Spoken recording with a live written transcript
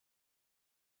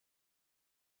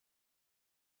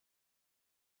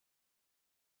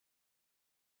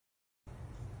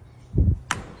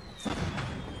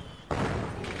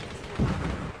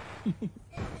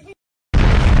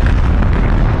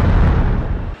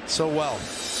So well.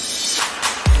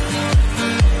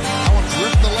 That one's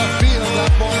ripped the left field.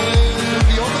 That ball is going to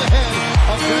be over the head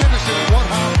of Granderson. One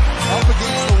hop up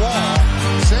against the wall.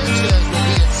 Sanchez will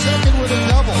be at second with a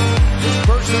double. His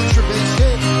first extra base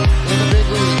hit in the big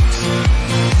leagues.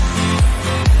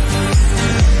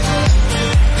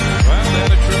 Well, they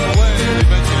had a trip away. We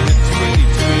mentioned hit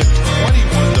 282. He had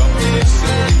 21 doubles in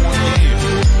 71 games.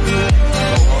 No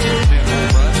longer 10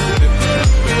 home runs, 50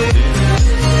 runs, 15.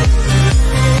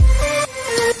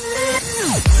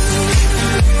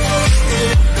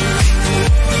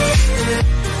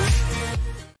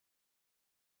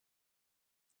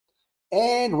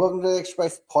 And welcome to the Extra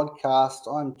Base podcast.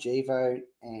 I'm Givo,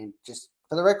 and just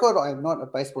for the record, I am not a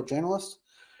baseball journalist.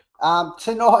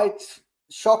 Tonight,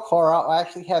 shock horror, I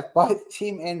actually have both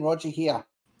Tim and Roger here.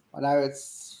 I know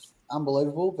it's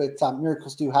unbelievable, but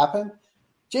miracles do happen.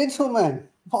 Gentlemen,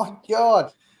 my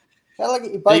God, how did I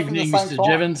get you both Evening, in the same Mr. time?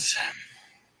 Jevons.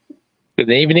 Good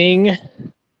evening.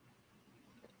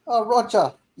 Oh,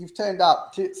 Roger, you've turned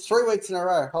up 3 weeks in a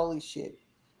row. Holy shit.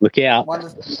 Look out.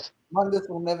 Wonders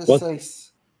will never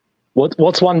cease.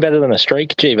 What's one better than a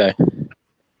streak, Givo?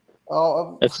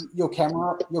 Oh, your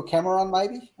camera on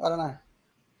maybe? I don't know.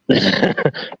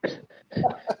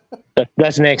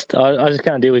 That's next. I just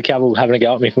can't deal with Cavill having a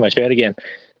go at me for my shirt again.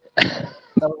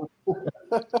 Or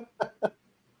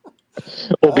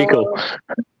Bickle.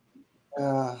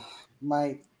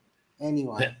 Mate,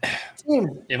 anyway.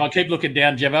 Tim. If I keep looking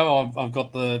down, Jevo, I've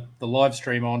got the live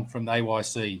stream on from the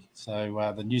AYC.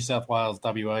 So the New South Wales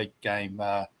WA game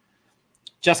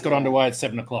just got underway at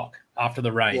 7 o'clock after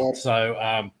the rain. Yeah.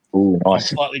 So Ooh,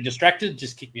 nice. I'm slightly distracted.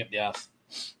 Just kick me up the arse.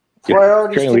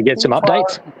 Can we get some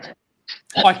updates?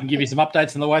 I can give you some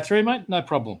updates on the way through, mate. No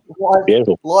problem.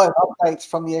 Live updates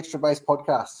from the Extra Base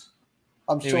podcast.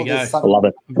 I'm Here sure we go. there's I love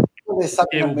it.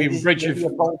 something It will be a breach of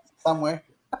somewhere.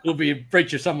 It'll be a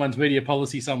breach of someone's media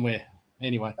policy somewhere.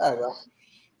 Anyway, Oh well,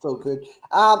 it's all good.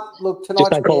 Look,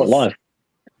 Just don't call it live.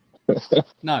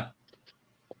 no.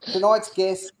 Tonight's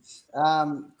guest,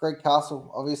 Greg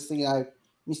Castle, obviously,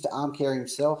 Mr. Armcare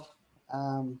himself.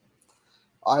 I'm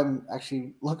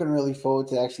actually looking really forward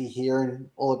to actually hearing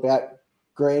all about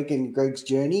Greg and Greg's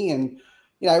journey and,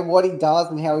 what he does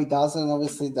and how he does it. And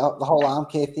obviously the whole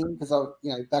armcare thing, because,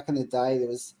 back in the day, there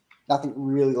was nothing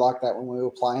really like that when we were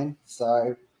playing.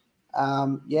 So,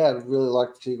 I'd really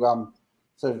like to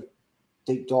sort of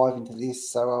deep dive into this.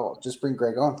 So I'll just bring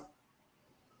Greg on.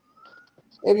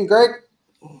 Evening, Greg.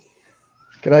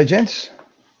 G'day, gents.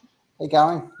 How you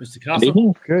going? Mr.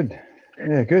 Castle. Good.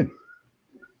 Yeah, good.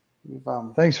 You've,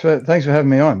 Thanks for having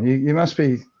me on. You must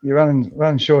be you're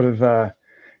running short of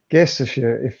guests this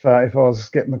year. If I was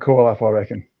getting the call up, I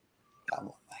reckon.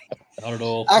 Not at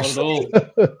all. Actually,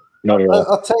 Not at all.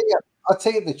 I'll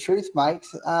tell you the truth, mate.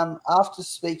 After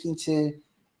speaking to,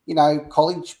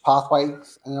 college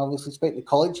pathways and obviously speaking to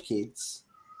college kids,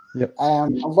 yep. A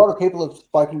lot of people have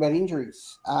spoken about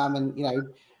injuries and,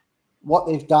 what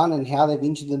they've done and how they've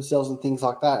injured themselves and things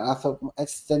like that. And I thought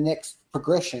it's the next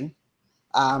progression,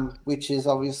 which is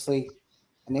obviously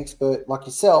an expert like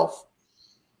yourself,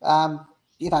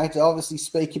 to obviously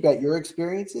speak about your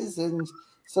experiences and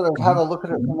sort of have a look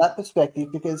at it from that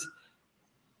perspective, because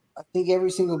I think every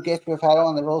single guest we've had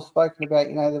on, they've all spoken about,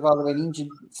 they've either been injured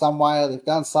some way or they've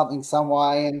done something some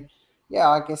way. And,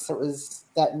 I guess it was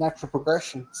that natural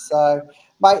progression. So,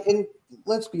 mate, and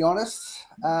let's be honest,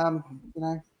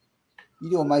 you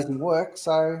do amazing work.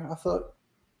 So I thought,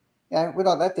 we're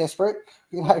not that desperate.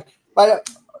 Mate, I'm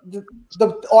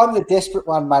the desperate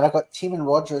one, mate. I've got Tim and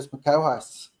Roger as my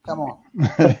co-hosts. Come on.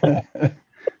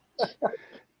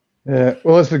 Yeah.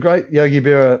 Well, as the great Yogi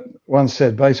Berra once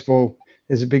said, baseball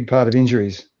is a big part of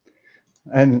injuries,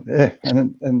 and it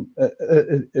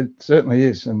certainly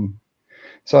is. And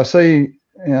so I see,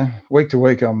 week to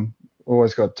week, I'm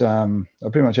always got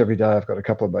pretty much every day I've got a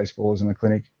couple of baseballs in the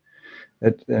clinic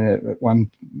at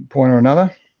one point or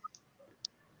another.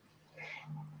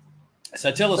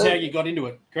 So tell us how you got into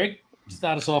it, Greg.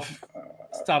 Start us off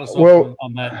Well,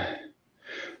 on that.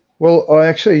 Well, I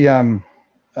actually got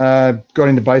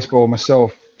into baseball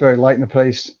myself very late in the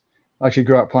piece. I actually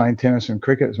grew up playing tennis and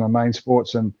cricket as my main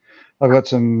sports, and I've got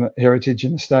some heritage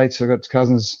in the States. I've got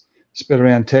cousins spread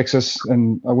around Texas,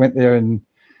 and I went there and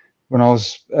when I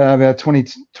was about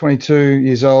 22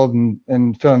 years old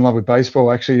and fell in love with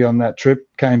baseball actually on that trip,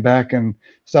 came back and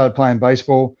started playing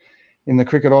baseball in the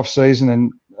cricket off season.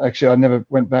 And actually I never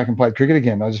went back and played cricket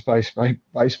again. I just played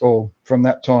baseball from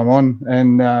that time on.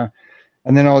 And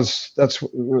then that's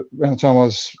around the time I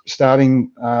was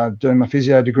starting doing my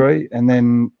physio degree. And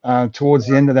then towards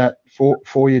the end of that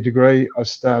four-year degree, I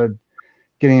started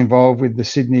getting involved with the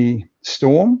Sydney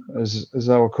Storm, as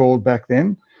they were called back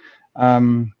then,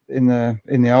 in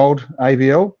the old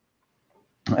ABL,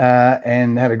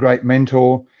 and had a great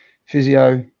mentor,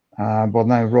 physio, by the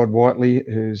name of Rod Whiteley,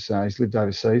 he's lived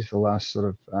overseas for the last sort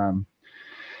of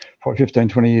probably 15,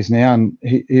 20 years now, and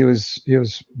he was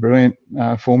brilliant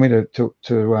for me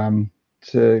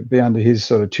to be under his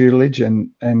sort of tutelage,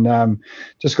 and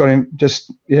just got him,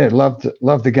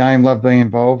 loved the game, loved being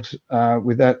involved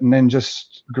with that, and then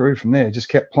just grew from there. Just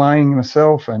kept playing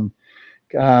myself, and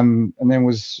then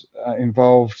was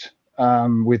involved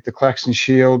with the Claxton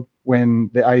Shield when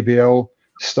the ABL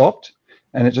stopped,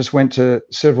 and it just went to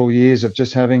several years of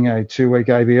just having a 2-week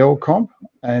ABL comp,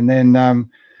 and then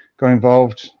got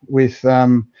involved with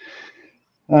the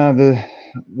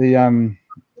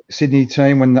Sydney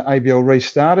team when the ABL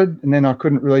restarted, and then I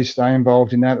couldn't really stay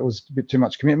involved in that. It was a bit too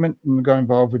much commitment, and got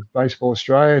involved with Baseball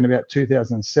Australia in about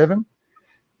 2007,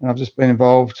 and I've just been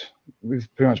involved with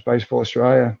pretty much Baseball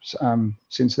Australia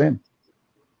since then.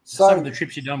 So some of the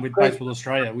trips you've done with Baseball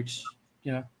Australia, which,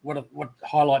 what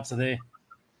highlights are there?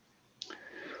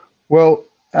 Well,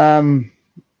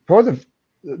 probably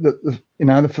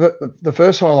the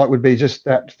first highlight would be just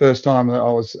that first time that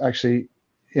I was actually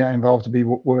involved to be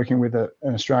working with an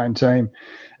Australian team,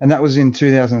 and that was in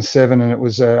 2007, and it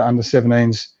was under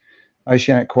 17s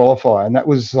Oceanic qualifier, and that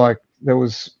was like there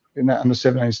was in that under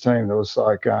 17s team there was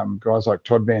like guys like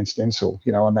Todd Van Stensel,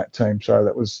 on that team, so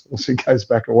that was it goes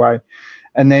back away,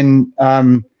 and then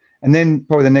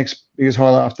probably the next biggest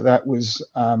highlight after that was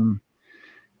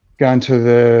going to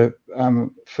the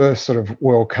first sort of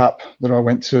World Cup that I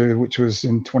went to, which was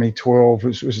in 2012,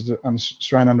 which was the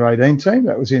Australian under-18 team.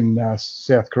 That was in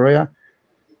South Korea.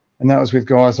 And that was with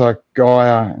guys like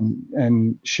Gaia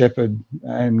and Shepherd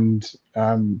and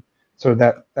sort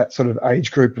of that sort of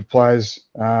age group of players.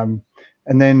 And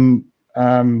then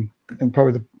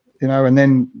probably and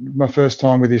then my first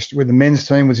time with the men's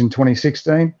team was in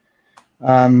 2016.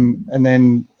 And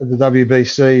then the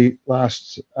WBC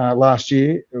last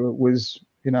year was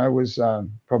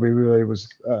probably really was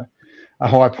a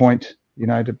high point,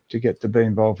 to get to be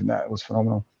involved in that. It was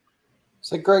phenomenal.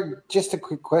 So, Greg, just a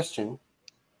quick question.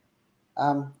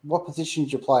 What position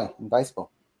did you play in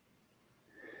baseball?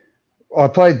 I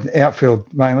played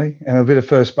outfield mainly, and a bit of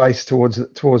first base towards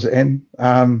the end.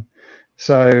 Having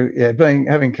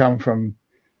come from,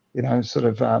 sort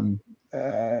of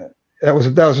that was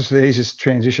just the easiest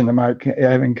transition to make,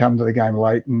 having come to the game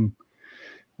late and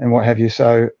what have you.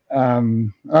 So I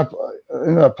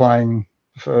ended up playing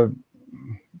for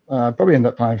probably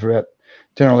about 10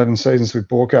 or 11 seasons with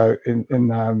Borco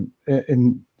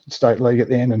in state league at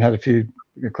the end, and had a few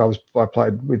clubs I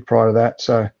played with prior to that.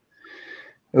 So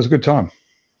it was a good time.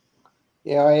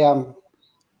 Yeah, I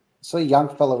saw a young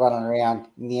fella running around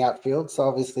in the outfield, so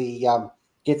obviously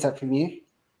gets up from you.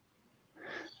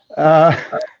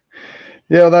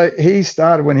 Yeah, although he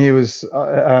started when he was sort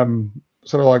of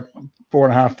like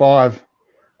 4.5,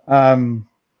 5.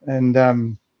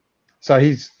 So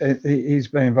he's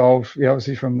been involved,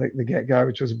 obviously from the get-go,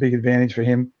 which was a big advantage for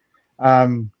him.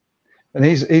 And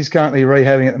he's currently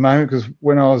rehabbing at the moment, because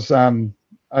when I was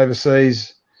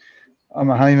overseas on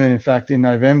my honeymoon, in fact, in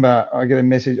November, I get a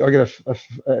message.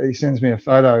 He sends me a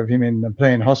photo of him in the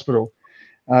PN hospital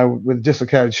with a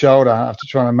dislocated shoulder after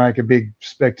trying to make a big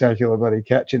spectacular bloody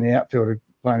catch in the outfield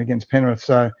playing against Penrith.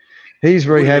 So he's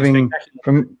rehabbing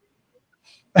from.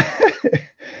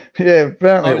 Yeah,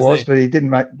 apparently it was, but he didn't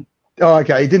make. Oh,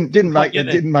 okay. He didn't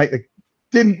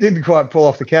quite pull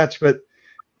off the catch, but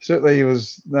certainly he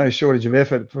was no shortage of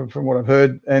effort from what I've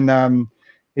heard. And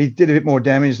he did a bit more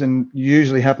damage than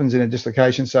usually happens in a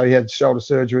dislocation. So he had shoulder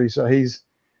surgery. So he's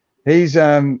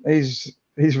rehabbing,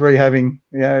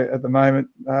 at the moment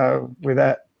with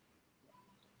that.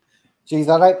 Geez,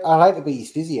 I'd hate to be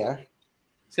his physio. I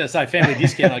was going to say family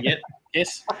discount, I get.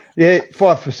 Yes. Yeah,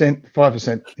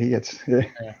 5% he gets. Yeah.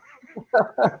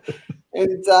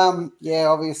 And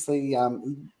obviously he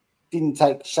didn't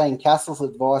take Shane Castle's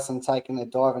advice on taking a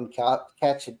dive and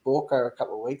catch at Borco a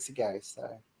couple of weeks ago. So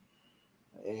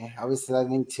yeah, obviously they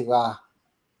need to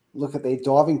look at their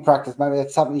diving practice. Maybe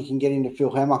that's something you can get into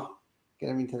Phil Hammer. Get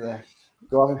him into the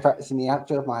diving practice in the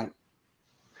outfield, mate.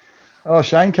 Oh,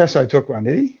 Shane Castle took one,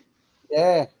 did he?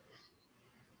 Yeah. It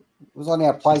was on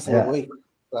our place of the week.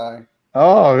 So.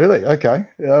 Oh, really? Okay.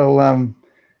 Well,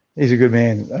 he's a good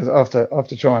man. I'll have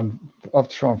to try and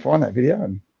find that video.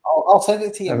 And I'll send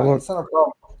it to you, mate. It's not a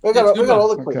problem. We've got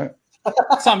all the clips. Okay.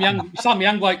 Some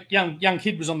young bloke, young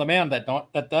kid was on the mound that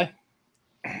day.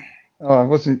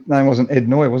 Oh, his name wasn't Ed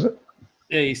Noy, was it?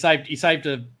 Yeah, he saved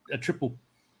a triple.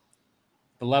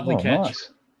 The lovely catch. Nice.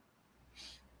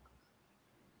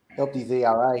 Helped his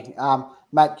ERA.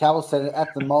 Matt Cavill said it at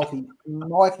the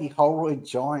mighty Holroyd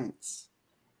Giants.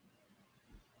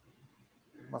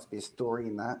 Must be a story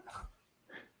in that.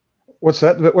 What's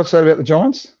that? What's that about the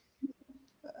Giants?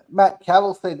 Matt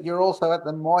Cavill said you're also at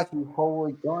the mighty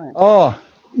Holroyd Giants. Oh,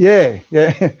 yeah.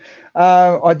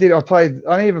 I did. I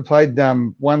only ever played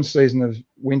one season of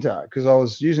winter because I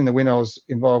was using the winter. I was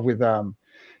involved with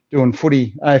doing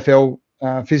footy AFL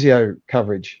physio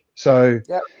coverage. So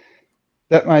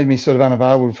that made me sort of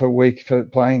unavailable for a week for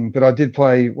playing. But I did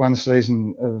play one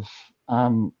season of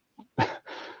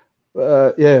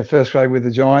first grade with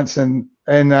the Giants, and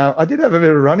I did have a bit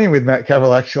of a run-in with Matt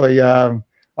Cavill actually.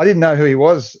 I didn't know who he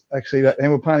was actually,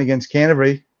 and we're playing against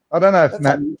Canterbury. I don't know if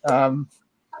Matt.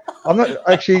 I'm not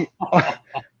actually.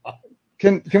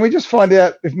 Can we just find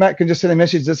out if Matt can just send a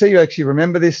message? Does he actually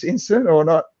remember this incident or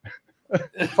not?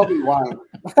 Probably won't.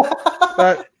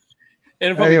 But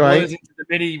it probably anyway, blurs into the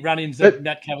many run-ins that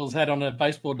Matt Cavill's had on a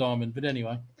baseball diamond. But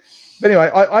anyway,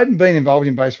 I hadn't been involved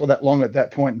in baseball that long at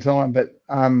that point in time. But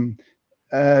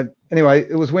anyway,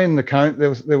 it was when the cone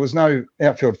there was no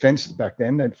outfield fence back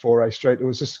then at 4A Street. It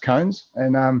was just cones,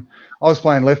 and I was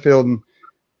playing left field,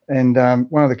 and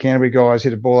one of the Canterbury guys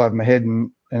hit a ball over my head,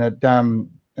 and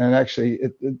actually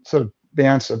it sort of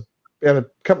bounced about a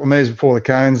couple of metres before the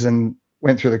cones and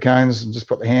went through the cones and just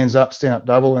put the hands up, stand up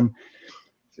double, and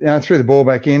threw the ball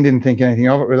back in. Didn't think anything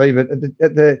of it really. But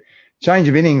at the change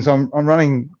of innings, I'm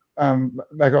running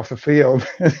back off the field,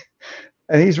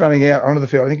 and he's running out onto the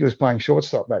field. I think he was playing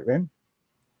shortstop back then.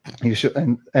 He should,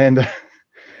 and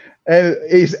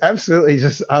he's absolutely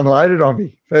just unloaded on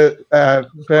me for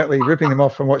apparently ripping them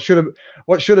off from what should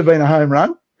have been a home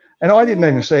run. And I didn't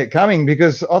even see it coming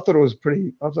because I thought it was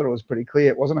pretty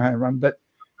clear it wasn't a home run. But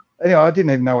anyway, I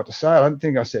didn't even know what to say. I don't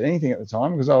think I said anything at the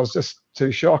time because I was just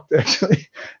too shocked actually.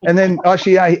 And then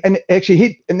actually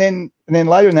hit, and then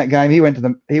later in that game he went to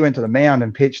the mound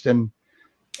and pitched, and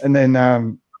then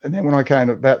when I came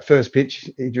to that first pitch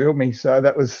he drilled me. So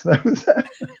that was that.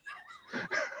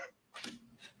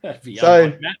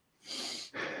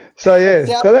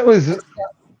 So that was.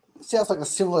 Sounds like a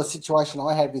similar situation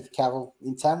I had with Cavill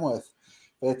in Tamworth,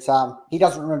 but he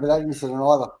doesn't remember that incident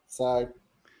either. So,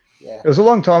 yeah, it was a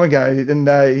long time ago, and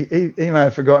he may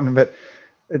have forgotten, but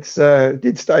it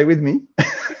did stay with me.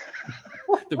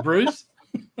 The bruise?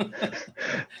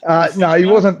 No, he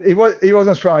wasn't. He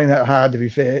wasn't trying that hard, to be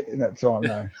fair, in that time.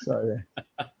 No, so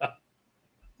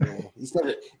yeah,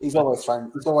 he's always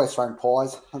thrown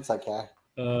pies. That's okay.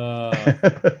 All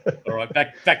right,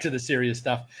 back to the serious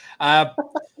stuff.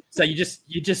 So you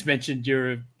just mentioned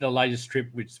the latest trip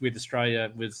with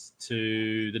Australia was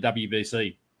to the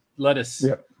WBC.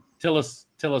 Tell us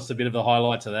a bit of the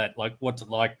highlights of that. Like what's it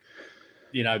like,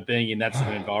 being in that sort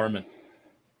of environment,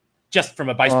 just from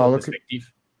a baseball perspective.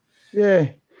 Yeah.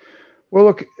 Well,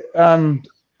 look, I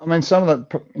mean, some of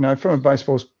that, from a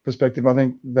baseball perspective, I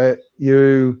think that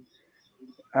you're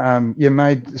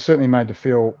certainly made to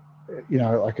feel,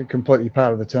 like a completely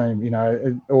part of the team.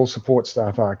 All support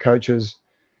staff are coaches.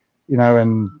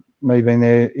 And me being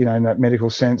there, in that medical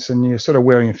sense, and you're sort of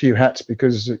wearing a few hats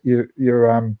because you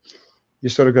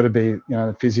sort of got to be,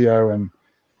 physio and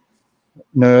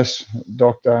nurse,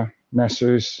 doctor,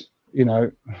 masseuse,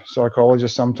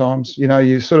 psychologist sometimes.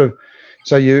 You sort of,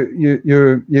 so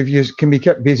you can be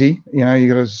kept busy. You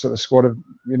got a sort of squad of,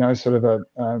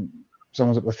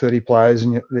 someone's up to 30 players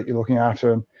that you're looking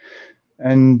after,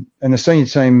 and the senior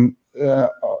team.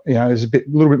 There's a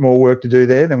little bit more work to do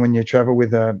there than when you travel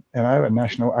with a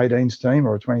national 18s team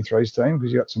or a 23s team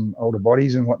because you've got some older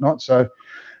bodies and whatnot. So,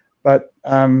 but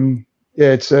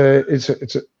it's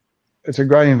a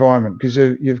great environment because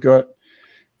you've got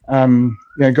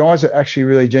guys that actually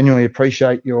really genuinely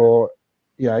appreciate your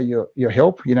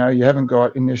help. You haven't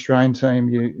got in the Australian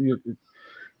team.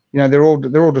 They're all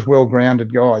just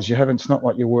well-grounded guys. It's not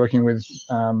like you're working with.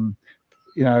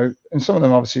 And some of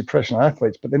them obviously professional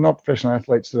athletes, but they're not professional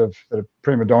athletes that are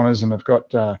prima donnas and have got,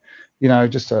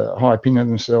 just a high opinion of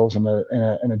themselves and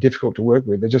are difficult to work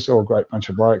with. They're just all a great bunch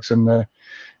of blokes, and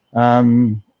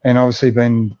obviously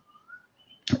been,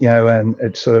 and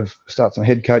it sort of starts on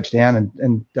head coach down,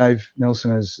 and Dave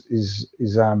Nelson is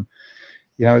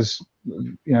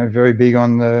very big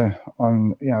on the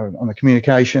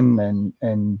communication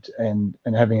and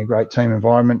having a great team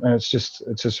environment, and it's just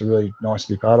really nice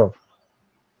to be part of.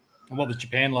 And what was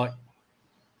Japan like?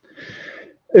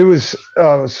 It was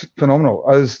phenomenal.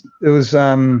 It was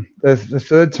the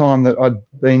third time that I'd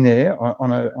been there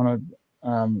on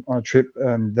a trip.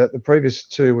 That the previous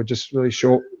two were just really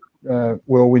short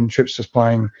whirlwind trips, just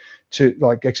playing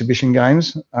like exhibition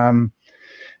games.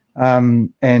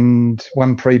 and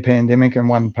one pre-pandemic and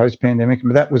one post-pandemic.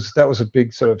 But that was a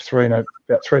big sort of about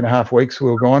 3.5 weeks we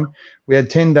were gone. We had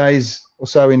 10 days or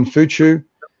so in Fuchu,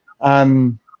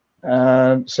 and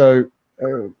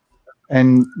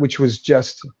which was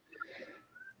just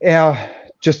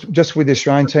with the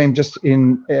Australian team, just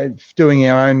in doing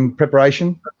our own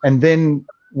preparation, and then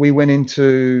we went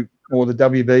into the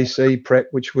WBC prep,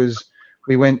 which was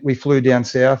we flew down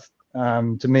south to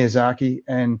Miyazaki,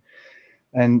 and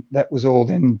that was all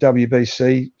then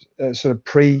WBC sort of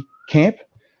pre-camp,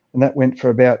 and that went for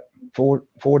about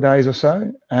four days or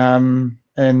so, and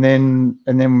then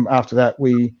after that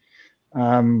we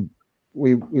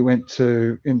went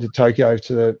into Tokyo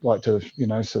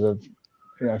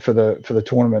for the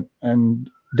tournament, and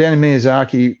down in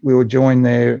Miyazaki we were joined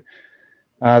there.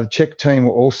 The Czech team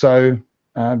were also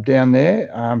down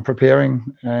there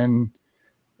preparing, and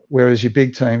whereas your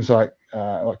big teams like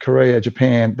Korea,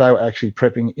 Japan, they were actually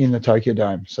prepping in the Tokyo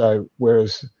Dome. So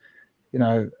whereas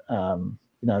the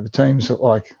teams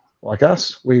like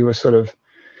us, we were sort of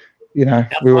we were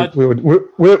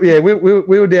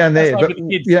down there,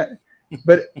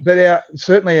 but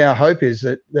certainly our hope is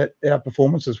that our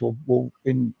performances will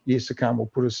in years to come will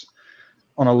put us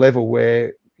on a level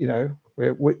where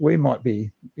we might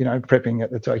be prepping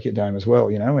at the Tokyo Dome as well,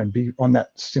 and be on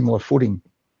that similar footing.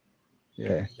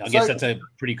 Yeah, I guess that's a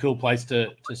pretty cool place to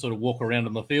sort of walk around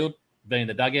on the field, be in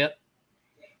the dugout.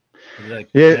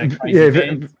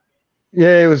 It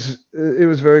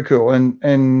was very cool,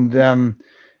 and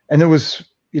there was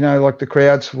like the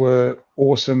crowds were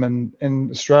awesome,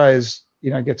 and Australia's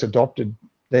gets adopted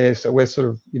there, so we're sort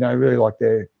of really like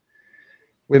we're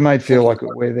made feel like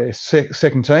we're their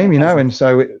second team, and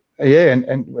so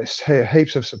and we're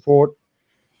heaps of support.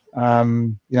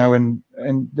 And there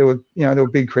were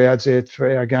big crowds there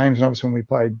for our games, and obviously when we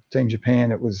played Team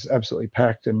Japan, it was absolutely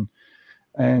packed, and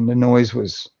the noise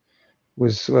was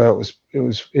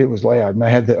loud, and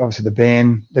they had obviously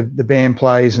the band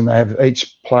plays, and they have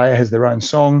each player has their own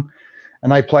song,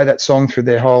 and they play that song through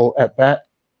their whole at bat,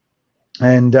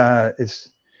 and it's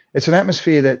an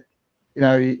atmosphere that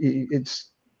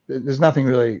there's nothing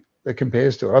really that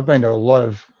compares to it. I've been to a lot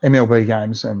of MLB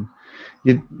games, and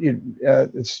it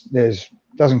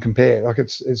doesn't compare. Like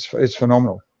it's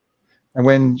phenomenal. And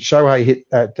when Shohei hit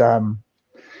that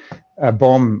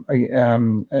bomb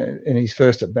in his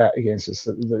first at bat against us,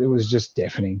 it was just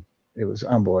deafening. It was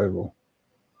unbelievable.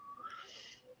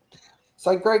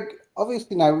 So, Greg,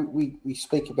 obviously, we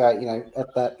speak about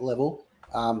at that level,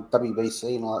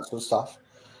 WBC and all that sort of stuff,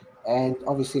 and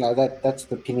obviously, that's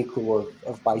the pinnacle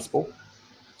of baseball.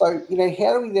 So,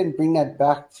 how do we then bring that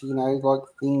back to, like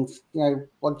things,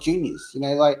 like juniors,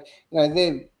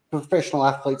 they're professional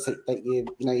athletes that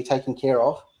you're taking care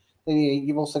of. Then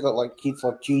you've also got like kids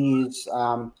like juniors,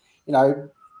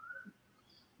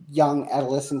 young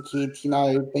adolescent kids,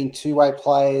 being two-way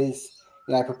players,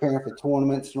 preparing for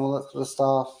tournaments and all that sort of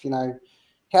stuff.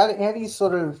 How do you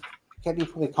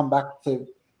probably come back to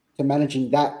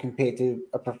managing that compared to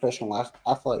a professional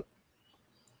athlete?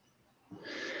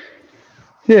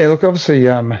 Yeah, look, obviously,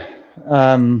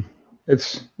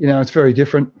 it's very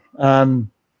different. And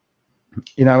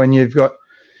you've got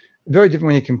very different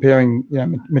when you're comparing,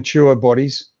 mature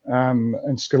bodies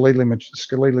and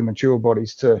skeletally mature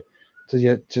bodies to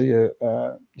your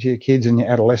kids and your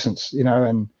adolescents,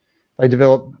 and they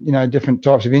develop, different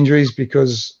types of injuries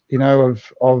because, of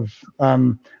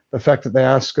the fact that they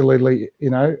are skeletally,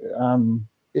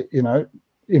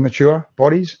 immature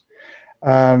bodies.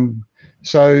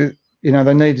 So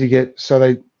they need to get,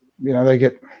 they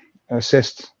get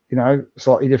assessed,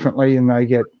 slightly differently, and they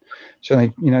get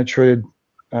certainly, treated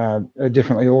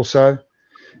differently also.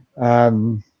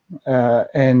 And their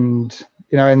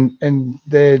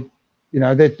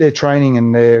training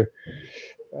and their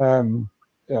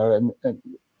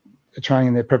training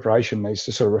and their preparation needs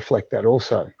to sort of reflect that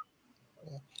also.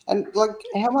 And like,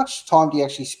 how much time do you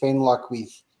actually spend like with,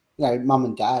 mum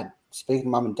and dad? Speaking to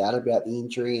mum and dad about the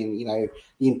injury and,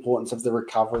 the importance of the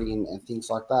recovery and things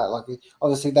like that. Like,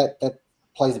 obviously that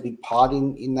plays a big part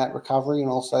in that recovery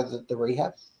and also the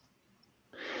rehab.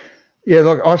 Yeah,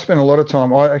 look, I spend a lot of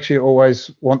time. I actually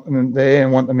always want them there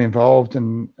and want them involved.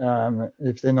 And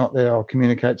if they're not there, I'll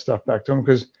communicate stuff back to them.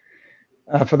 Because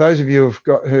for those of you if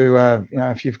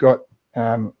you've got,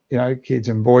 kids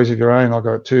and boys of your own, I've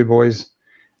got 2 boys.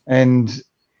 And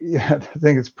I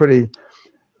think it's pretty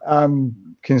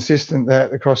consistent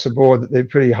that across the board that they're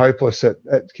pretty hopeless at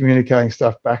communicating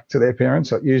stuff back to their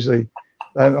parents. Like usually,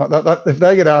 if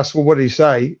they get asked, well, what did he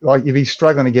say? Like you'd be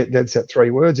struggling to get dead set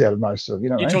 3 words out of most of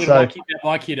them. You're talking about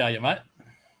my kid, are you, mate?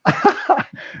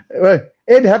 Well,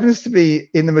 Ed happens to be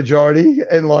in the majority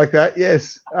and like that,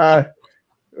 yes.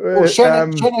 Well,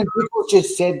 Shannon Bickles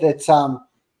just said that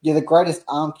you're the greatest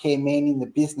arm care man in the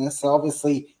business. So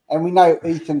obviously, and we know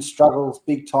Ethan struggles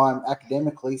big time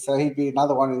academically, so he'd be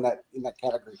another one in that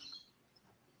category.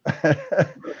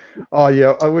 Oh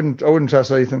yeah, I wouldn't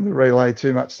trust Ethan to relay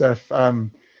too much stuff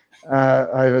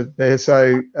over there.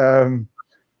 So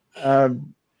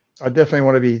I definitely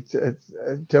want to be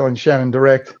telling Shannon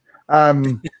direct.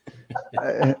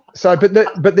 So, but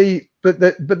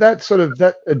that sort of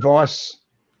that advice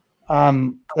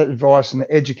and the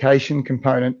education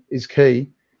component is key,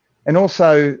 and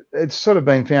also it's sort of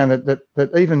been found that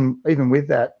even with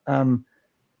that,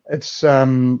 it's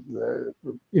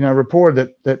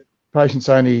reported that patients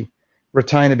only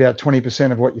retain about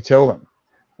 20% of what you tell them,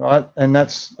 right? And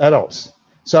that's adults.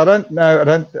 So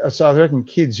So I reckon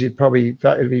kids, it'd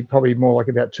be probably more like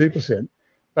about 2%.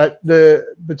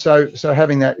 So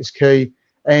having that is key,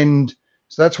 and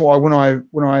so that's why when I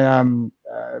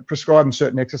prescribe them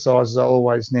certain exercises, I'll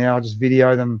always now just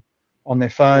video them on their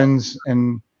phones,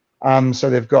 and so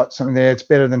they've got something there. It's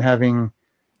better than having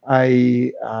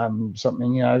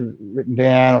something written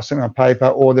down or something on paper.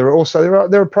 Or there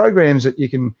are programs that you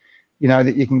can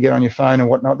get on your phone and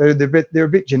whatnot. They're a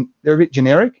bit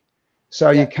generic, so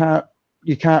you can't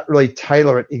really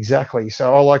tailor it exactly.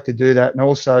 So I like to do that, and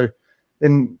also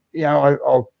then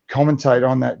I'll commentate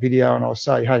on that video and I'll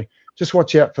say, hey, just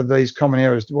watch out for these common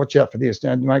errors. Watch out for this.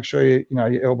 Now, make sure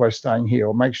your elbow's staying here,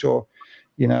 or make sure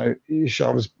your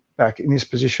shoulders back in this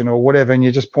position, or whatever. And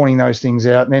you're just pointing those things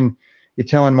out, and then you're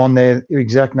telling them on there the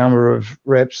exact number of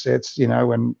rep sets,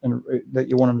 and that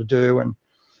you want them to do. And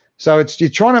so you're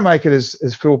trying to make it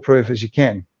as foolproof as you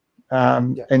can.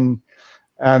 And then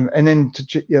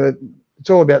it's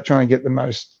all about trying to get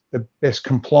the best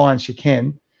compliance you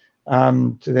can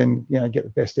to then get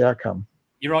the best outcome.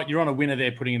 You're right. You're on a winner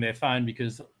there, putting in their phone,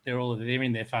 because they're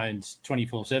in their phones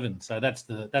 24/7. So that's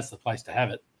the place to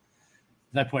have it.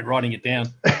 No point writing it down.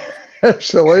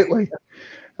 Absolutely.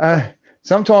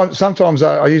 Sometimes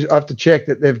I have to check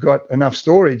that they've got enough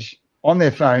storage on their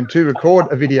phone to record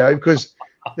a video, because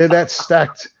they're that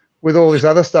stacked with all this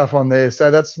other stuff on there.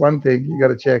 So that's one thing you got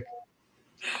to check.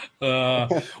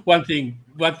 One thing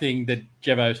that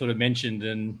Jevo sort of mentioned,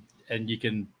 and you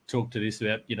can talk to this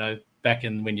about, back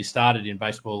in when you started in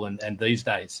baseball and these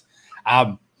days,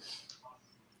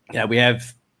 we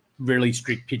have really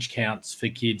strict pitch counts for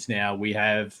kids now. We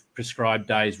have prescribed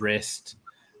days rest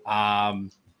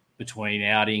between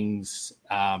outings,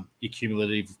 your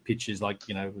cumulative pitches, like,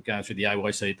 we're going through the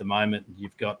AYC at the moment, and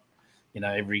you've got,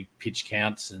 every pitch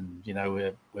counts, and,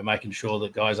 we're making sure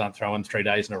that guys aren't throwing 3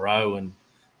 days in a row and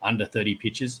under 30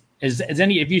 pitches.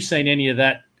 Have you seen any of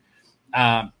that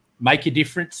make a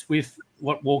difference with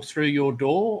what walks through your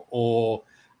door, or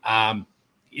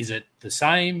is it the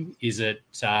same? Is it,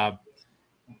 I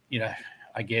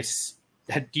guess,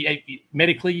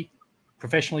 medically,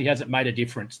 professionally, has it made a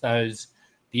difference,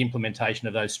 the implementation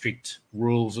of those strict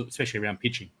rules, especially around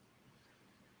pitching?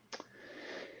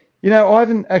 I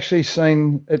haven't actually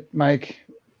seen it make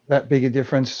that big a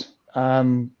difference,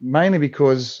 mainly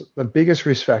because the biggest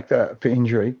risk factor for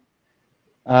injury,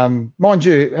 mind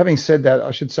you, having said that,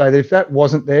 I should say that if that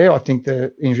wasn't there, I think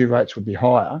the injury rates would be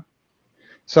higher.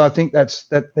 So I think they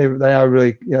are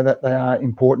really, that they are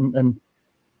important, and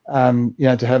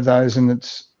to have those, and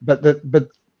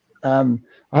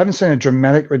I haven't seen a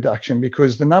dramatic reduction,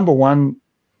 because the number one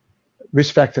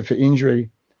risk factor for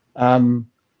injury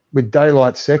with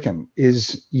daylight second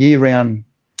is year-round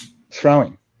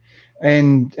throwing,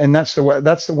 and that's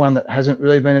the one that hasn't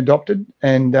really been adopted.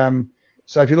 And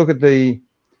so if you look at the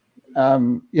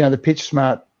Pitch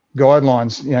Smart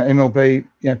guidelines, MLB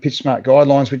Pitch Smart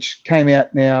guidelines, which came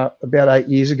out now about 8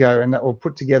 years ago, and that were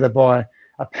put together by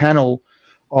a panel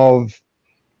of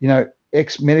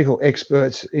ex-medical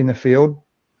experts in the field,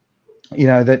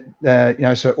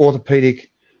 so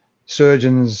orthopedic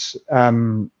surgeons,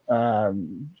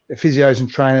 physios and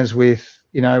trainers with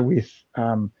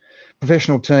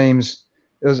professional teams.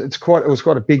 It was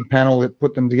quite a big panel that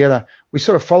put them together. We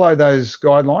sort of follow those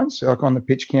guidelines, like on the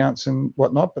pitch counts and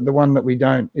whatnot, but the one that we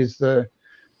don't is the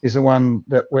one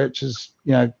which is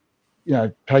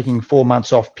taking 4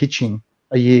 months off pitching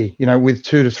a year, with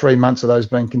 2 to 3 months of those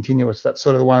being continuous. That's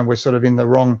sort of the one we're sort of in the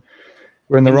wrong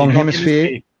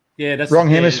hemisphere. Yeah, that's wrong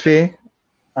hemisphere.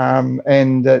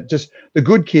 And just the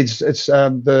good kids, it's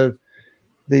our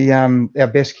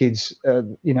best kids,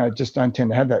 just don't tend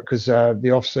to have that, because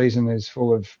the off season is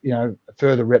full of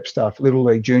further rep stuff, little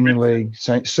league, junior league,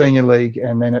 senior league,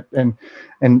 and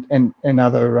then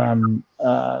other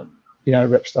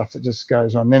rep stuff that just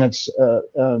goes on. Then it's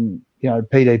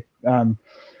PD,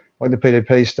 like the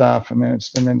PDP stuff, and then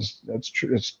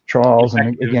it's trials,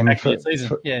 and again,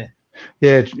 yeah.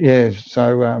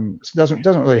 So it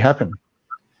doesn't really happen.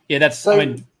 Yeah, I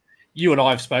mean, you and I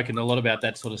have spoken a lot about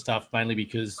that sort of stuff, mainly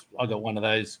because I got one of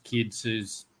those kids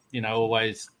who's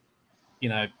always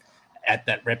at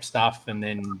that rep stuff, and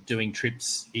then doing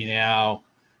trips in our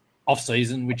off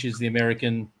season, which is the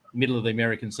middle of the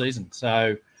American season.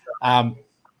 So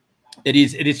it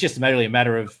is just merely a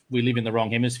matter of we live in the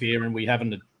wrong hemisphere and we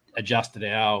haven't adjusted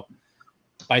our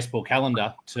baseball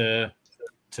calendar to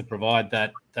provide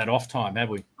that off time, have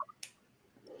we?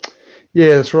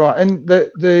 Yeah, that's right. And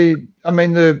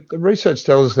the research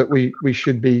tells us that we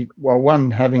should be, well,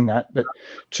 one, having that, but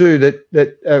two,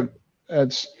 that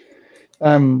it's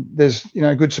there's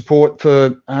good support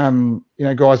for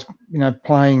guys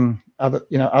playing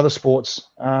other sports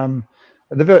and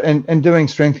doing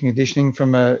strength and conditioning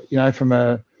from a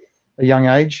young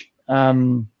age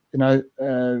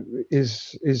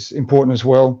is important as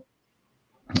well.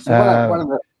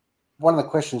 So one of the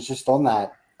questions just on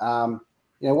that,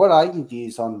 what are your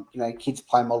views on kids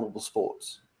play multiple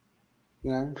sports?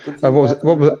 What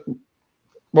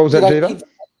was that, Diva?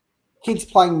 Kids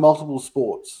playing multiple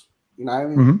sports.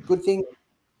 Good thing,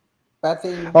 bad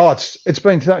thing. Oh, it's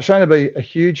been shown to be a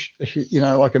huge,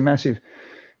 like a massive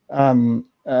thing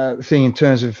in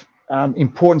terms of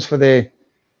importance for their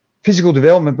physical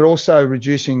development, but also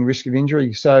reducing risk of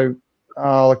injury. So,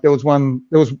 like there was one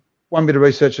bit of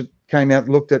research that came out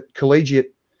that looked at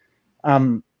collegiate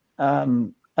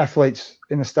athletes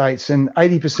in the States, and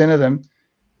 80% of them,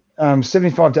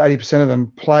 75 to 80% of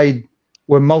them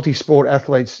were multi-sport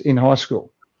athletes in high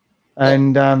school.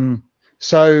 And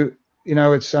so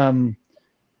it's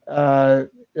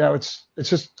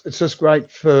just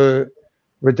great for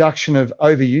reduction of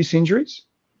overuse injuries,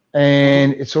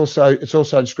 and it's also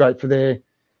just great for their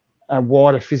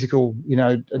wider physical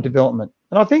development.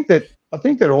 And I think that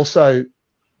also,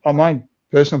 on my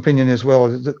personal opinion as well,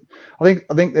 is that I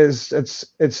think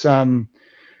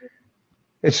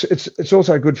it's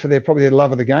also good for their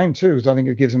love of the game too, because I think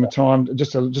it gives them a time,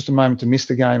 just a moment to miss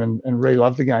the game and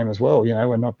re-love the game as well,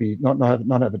 and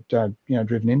not have it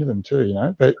driven into them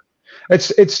too, But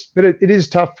it is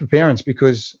tough for parents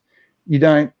because you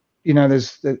don't,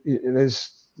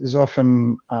 there's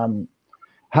often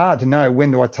hard to know,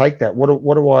 when do I take that? What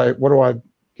do I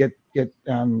get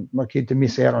my kid to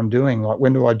miss out on doing? Like,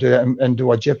 when do I do that, and do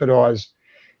I jeopardize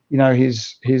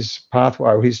his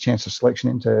pathway or his chance of selection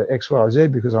into X, Y, or Z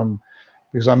because I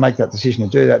make that decision to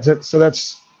do that. So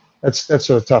that's sort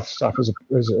of tough stuff as a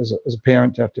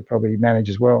parent to have to probably manage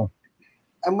as well.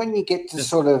 And when you get to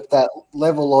sort of that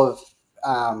level of,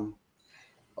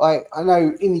 I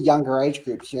know in the younger age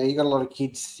groups, you got a lot of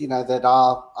kids, that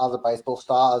are the baseball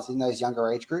stars in those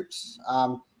younger age groups,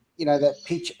 that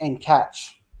pitch and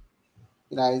catch,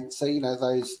 so,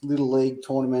 those little league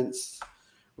tournaments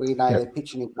where, they're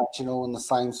pitching and catching all in the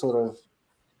same sort of,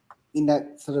 in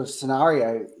that sort of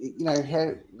scenario,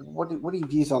 what are your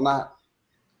views on that?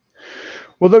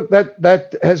 Well, look,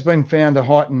 that has been found to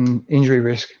heighten injury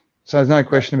risk. So there's no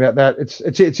question about that. It's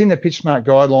in the Pitch Smart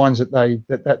guidelines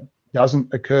that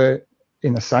doesn't occur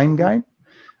in the same game.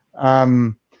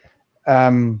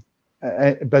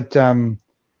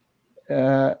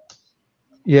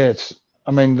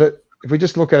 If we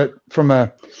just look at it from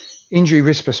a injury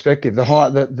risk perspective,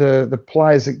 the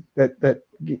players that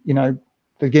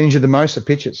get injured the most are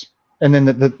pitchers, and then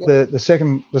the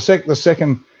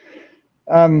second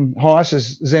highest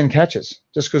is then catchers,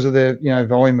 just because of their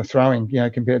volume of throwing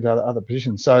compared to other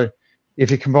positions. So if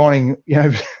you're combining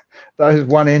those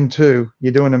 1 and 2,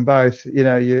 you're doing them both.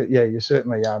 You're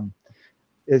certainly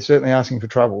it's certainly asking for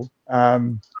trouble.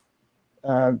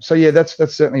 That's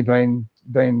certainly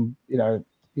been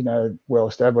well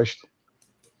established.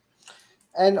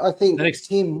 And I think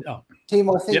Tim, I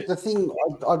think the thing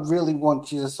I'd really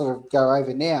want you to sort of go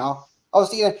over now,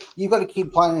 obviously, you've got a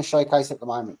kid playing in a showcase at the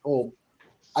moment, or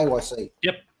AYC.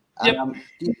 Yep. Do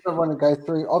you sort of want to go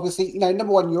through, obviously, number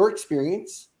one, your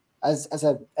experience as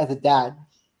a dad,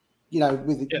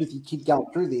 with your kid going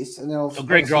through this, and then also,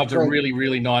 Greg drives a really,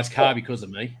 really nice car because of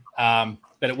me,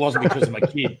 but it wasn't because of my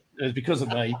kid. It was because of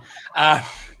me. That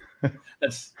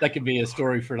could be a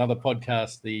story for another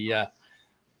podcast. The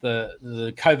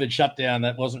COVID shutdown,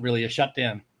 that wasn't really a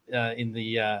shutdown in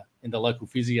the local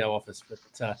physio office, but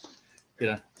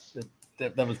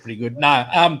that was pretty good.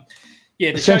 No,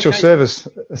 essential service,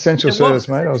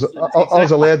 mate. I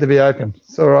was allowed to be open.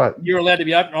 It's all right. You're allowed to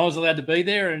be open. I was allowed to be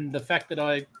there, and the fact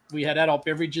that we had adult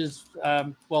beverages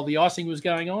while the icing was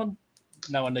going on,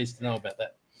 no one needs to know about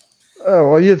that.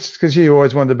 Oh, well, it's because you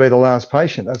always wanted to be the last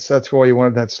patient. That's why you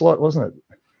wanted that slot, wasn't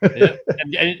it?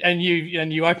 Yeah, and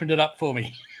you opened it up for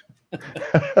me.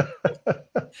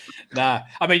 Nah,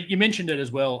 I mean, you mentioned it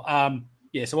as well.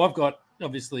 So I've got,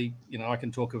 obviously, I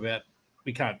can talk about,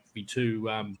 we can't be too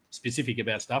specific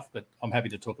about stuff, but I'm happy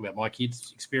to talk about my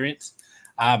kids' experience.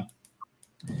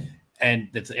 And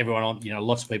that's everyone on,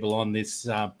 lots of people on this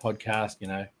podcast,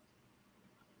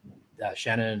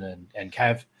 Shannon and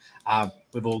Cav.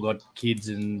 We've all got kids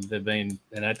and they've been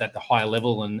at the higher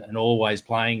level and always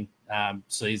playing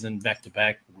season,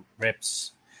 back-to-back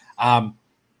reps. But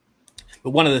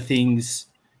one of the things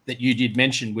that you did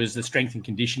mention was the strength and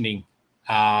conditioning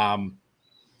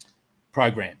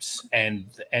programs. And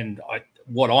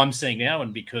what I'm seeing now,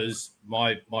 and because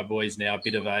my boy's now a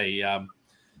bit of a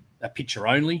picture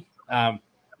only,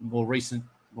 more recent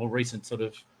sort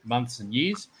of months and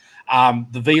years,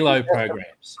 the velo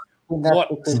programs.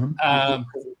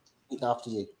 After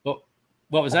you. What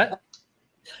was that?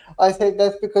 I said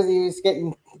that's because he was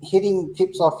hitting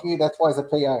tips off you. That's why he's a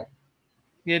PO.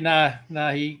 Yeah,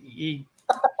 no, he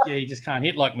just can't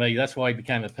hit like me. That's why he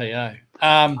became a PO.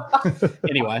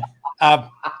 Anyway,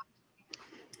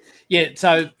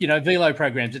 so velo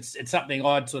programs. It's something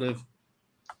I'd sort of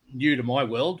new to my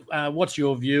world. What's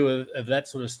your view of that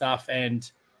sort of stuff? And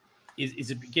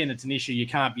is it, again, it's an issue. You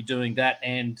can't be doing that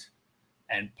and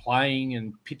playing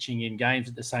and pitching in games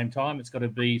at the same time. It's got to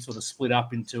be sort of split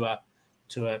up into a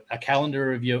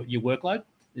calendar of your workload.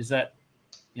 Is that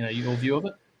your view of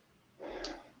it?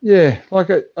 Yeah,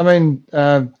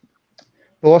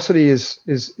 velocity is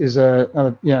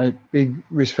a big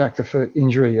risk factor for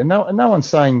injury, and no one's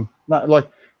saying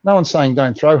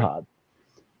don't throw hard,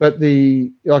 but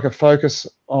a focus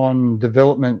on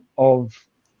development of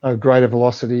a greater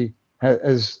velocity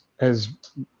has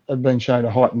been shown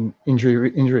to heighten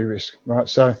injury risk, right?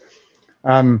 So,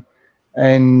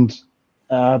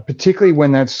 particularly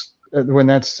when that's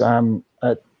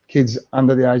at kids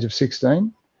under the age of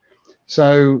 16.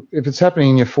 So if it's happening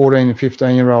in your 14 and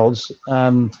 15-year-olds,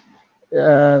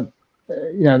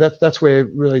 that's where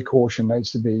really caution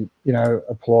needs to be,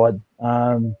 applied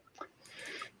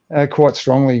quite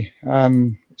strongly.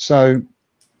 Don't get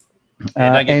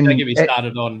me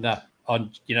started on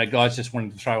guys just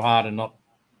wanting to throw hard and not.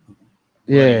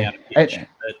 Yeah,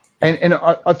 and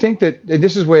I think that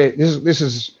this is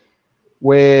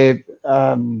where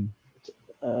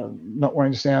not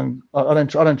wanting to sound, I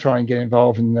don't try and get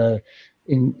involved in the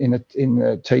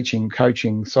teaching,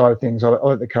 coaching side of things. I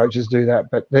let the coaches do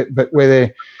that, but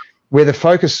where the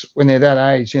focus when they're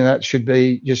that age, that should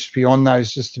be just beyond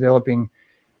those, just developing,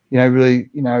 really,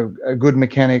 good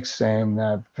mechanics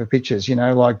and for pitches,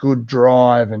 like good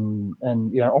drive and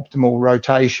optimal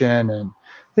rotation and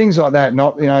things like that.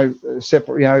 Not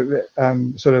separate,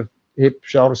 sort of hip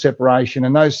shoulder separation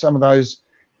and some of those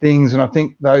things. And I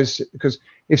think those, because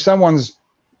if someone's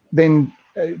then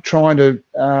trying to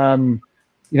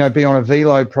be on a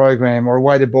velo program or a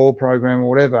weighted ball program or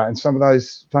whatever, and some of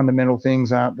those fundamental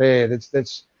things aren't there,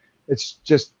 it's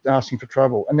just asking for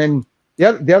trouble. And then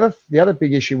the other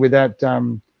big issue with that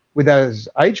with those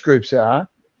age groups are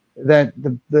that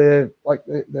the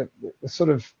sort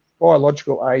of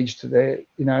biological age to their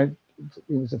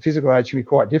the physical age can be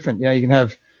quite different. You can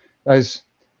have those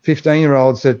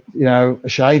 15-year-olds that are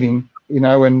shaving,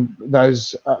 and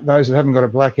those that haven't got a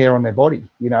black hair on their body,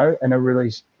 and are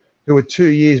really, who are 2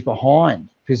 years behind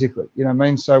physically. You know what I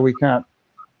mean? So we can't,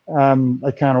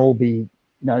 they can't all be,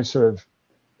 sort of,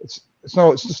 it's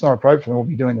just not appropriate for them all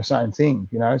be doing the same thing,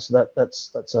 So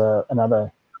that's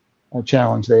another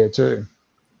challenge there too.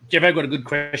 Jeff, I've got a good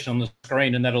question on the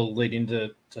screen, and that'll lead into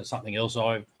something else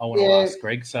I want to ask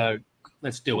Greg. So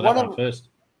let's deal with that one first.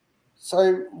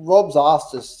 So Rob's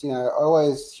asked us, I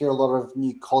always hear a lot of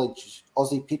new college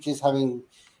Aussie pitchers having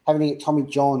it Tommy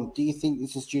John. Do you think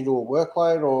this is due to a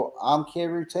workload or arm care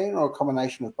routine or a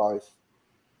combination of both?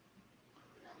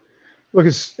 Look,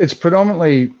 it's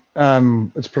predominantly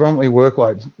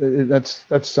workload.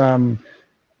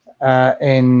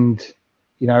 And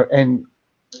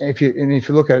if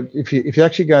you look at, if you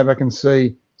actually go back and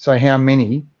say how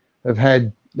many have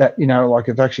had that,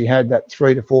 have actually had that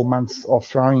 3 to 4 months off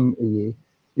throwing a year,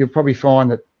 you'll probably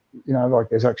find that,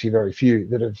 there's actually very few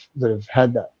that have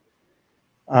had that.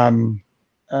 And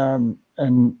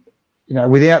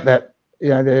without that,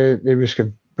 their risk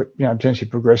of potentially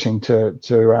progressing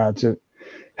to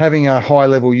having a high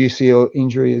level UCL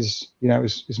injury is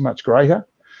much greater.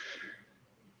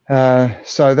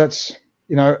 So that's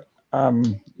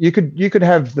you could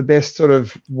have the best sort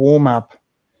of warm up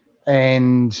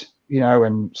and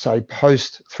say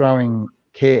post throwing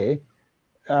care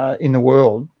in the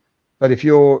world, but if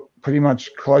you're pretty much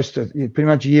close to pretty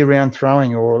much year-round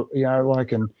throwing, or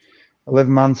like in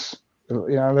 11 months,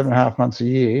 11 and a half months a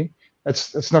year,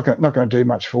 it's not going to do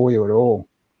much for you at all,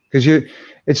 because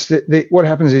what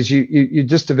happens is you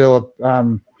just develop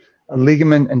a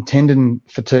ligament and tendon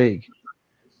fatigue,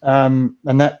 and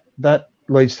that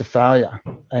leads to failure,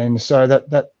 and so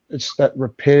that it's that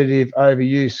repetitive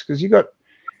overuse, because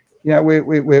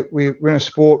we're in a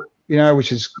sport,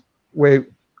 which is we're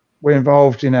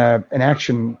involved in an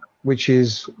action which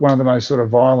is one of the most sort of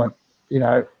violent,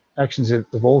 actions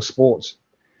of all sports,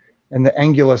 and the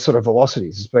angular sort of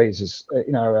velocities of speeds is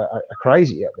are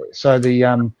crazy out there. So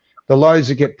the loads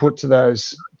that get put to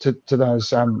those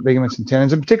ligaments and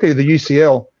tendons, and particularly the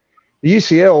UCL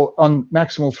on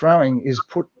maximal throwing is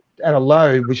put at a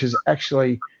load which is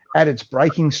actually at its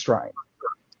breaking strain.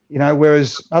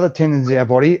 Whereas other tendons in our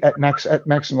body at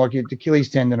maximum, like your Achilles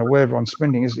tendon or whatever on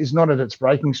sprinting, is not at its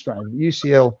breaking strain. The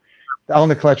UCL, the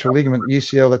ulnar collateral ligament, the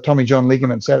UCL, the Tommy John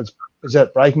ligaments, is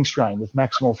at breaking strain with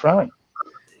maximal throwing.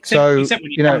 Except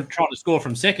when you're trying to score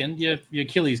from second, your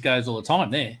Achilles goes all the time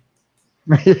there.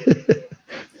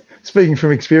 Speaking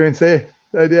from experience there,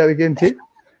 no doubt again, Tim.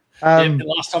 The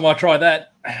last time I tried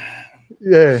that.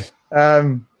 Yeah.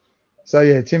 So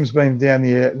yeah, Tim's been down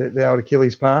the old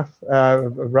Achilles path,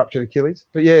 of ruptured Achilles.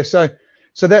 But yeah, so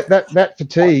that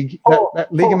fatigue,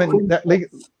 that ligament, that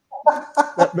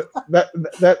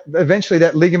eventually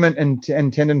that ligament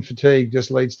and tendon fatigue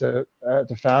just leads to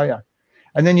failure.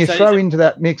 And then you throw into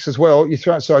that mix as well. You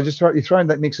throw in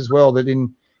that mix as well that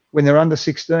when they're under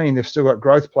 16, they've still got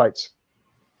growth plates.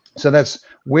 So that's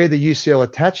where the UCL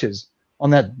attaches on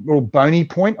that little bony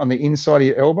point on the inside of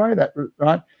your elbow. That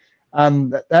right.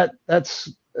 That's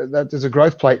there's a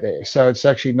growth plate there, so it's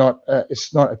actually not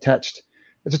attached.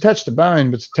 It's attached to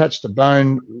bone, but it's attached to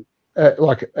bone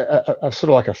like a sort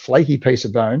of like a flaky piece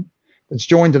of bone that's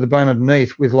joined to the bone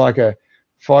underneath with like a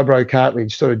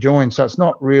fibrocartilage sort of join. So it's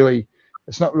not really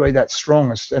that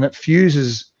strong, and it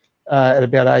fuses at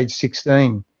about age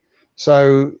 16.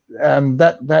 So it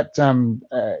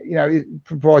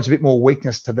provides a bit more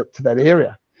weakness to that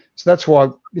area. So that's why,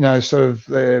 sort of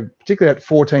particularly that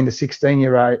 14 to 16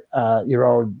 year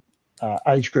old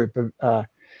age group,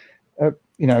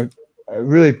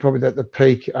 really probably the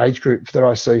peak age group that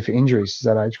I see for injuries is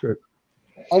that age group.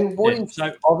 And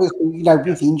obviously,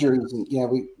 with injuries,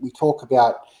 we talk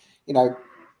about,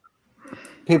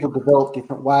 people develop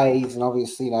different ways, and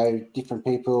obviously, different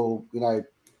people,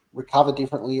 recover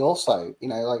differently also.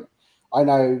 Like I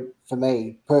know for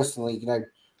me personally,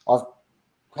 I've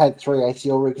had 3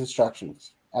 ACL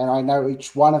reconstructions, and I know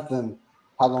each one of them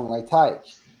how long they take.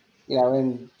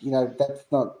 That's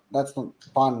not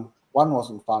fun. One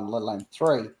wasn't fun, let alone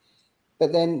 3.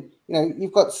 But then,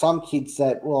 you've got some kids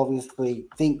that will obviously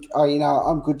think, oh,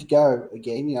 I'm good to go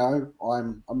again.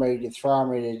 I'm ready to throw. I'm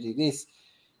ready to do this.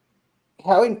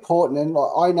 How important, and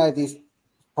I know this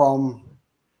from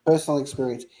personal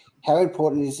experience, how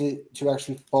important is it to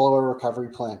actually follow a recovery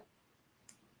plan?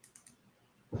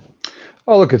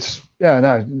 Oh, look, the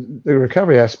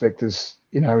recovery aspect is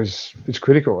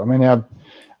critical. I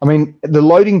mean, the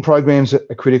loading programs are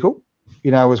critical,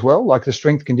 as well, like the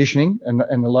strength conditioning and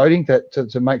the loading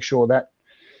to make sure that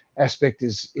aspect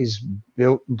is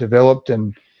built and developed,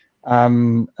 and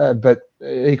but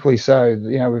equally so,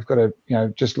 we've got to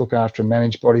just look after and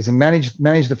manage bodies and manage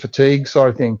the fatigue side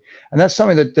of thing, and that's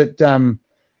something that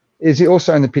is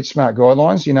also in the Pitch Smart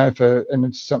guidelines, and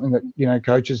it's something that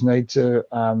coaches need to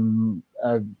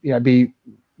be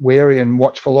wary and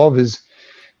watchful of. Is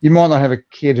you might not have a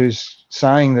kid who's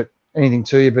saying that anything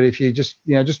to you, but if you just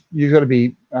you've got to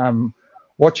be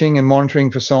watching and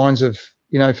monitoring for signs of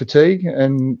fatigue,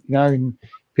 and in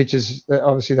pitches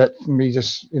obviously that can be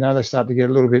just they start to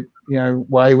get a little bit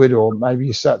wayward, or maybe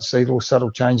you start to see little subtle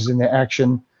changes in their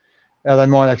action. They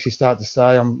might actually start to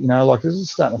say, I'm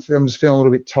just feeling a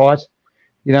little bit tight,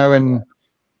 and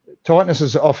tightness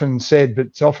is often said, but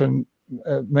it's often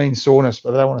means soreness,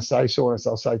 but I don't want to say soreness,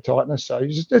 I'll say tightness. So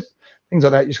you just things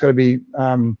like that, you just got to be,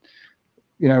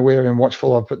 wary and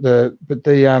watchful of. So the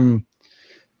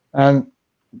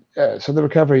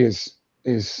recovery is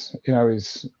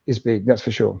big, that's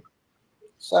for sure.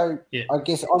 So yeah. I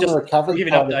guess on the recovery, give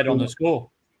an update on the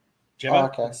score,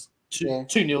 Gemma. Oh, okay.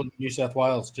 2-0 New South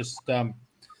Wales, but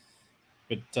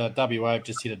WA have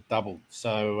just hit a double,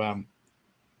 so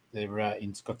they're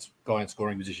in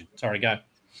scoring position. Sorry, go.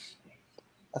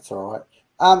 That's all right.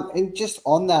 And just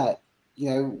on that,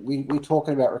 we're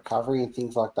talking about recovery and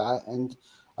things like that, and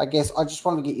I guess I just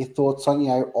wanted to get your thoughts on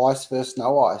ice versus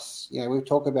no ice. We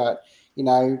talk about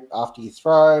after you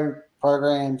throw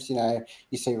programs, you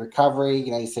see recovery,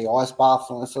 you see ice baths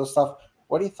and all that sort of stuff.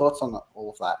 What are your thoughts on all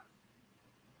of that?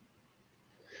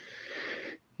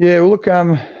 Yeah, well, look,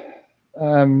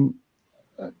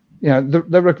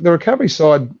 the recovery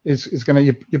side is going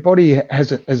to, your body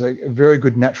has a very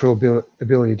good natural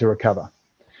ability to recover,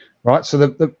 right? So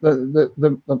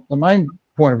the main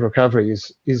point of recovery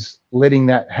is letting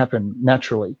that happen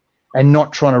naturally and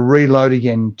not trying to reload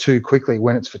again too quickly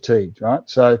when it's fatigued, right?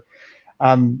 So,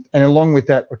 and along with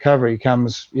that recovery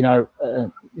comes,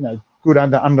 good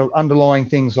underlying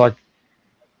things like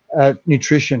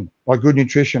nutrition, like good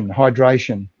nutrition,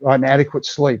 hydration, right, and adequate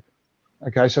sleep.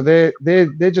 Okay, so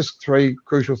they're just three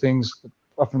crucial things that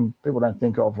often people don't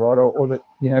think of, right, or that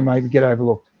maybe get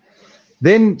overlooked.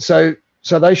 Then so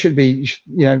they should be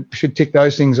should tick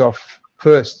those things off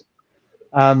first.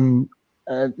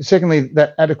 Secondly,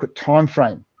 that adequate time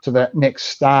frame to that next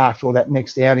start or that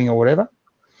next outing or whatever.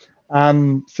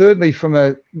 Thirdly, from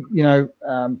a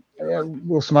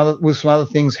will some other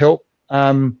things help?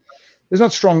 There's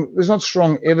not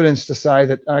strong evidence to say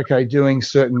that doing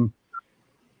certain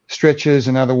stretches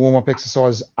and other warm-up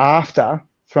exercises after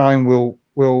throwing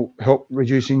will help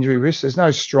reduce injury risk. There's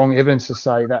no strong evidence to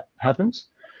say that happens.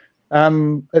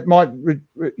 It might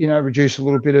reduce a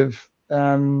little bit of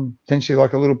potentially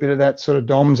like a little bit of that sort of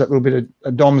DOMS. That little bit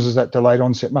of DOMS is that delayed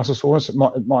onset muscle soreness. It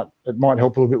might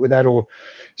help a little bit with that. Or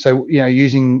so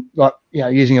using a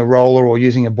roller or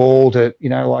using a ball to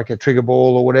like a trigger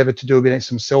ball or whatever to do a bit of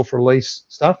some self-release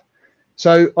stuff.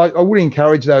 So I would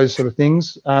encourage those sort of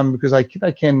things because they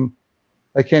can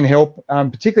help,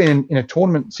 particularly in a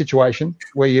tournament situation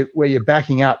where you're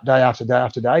backing up day after day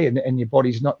after day, and your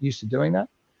body's not used to doing that.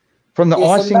 From the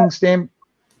icing standpoint,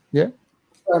 yeah.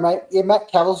 Sorry, mate. Yeah,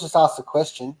 Matt Cavill's just asked a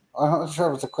question. I'm not sure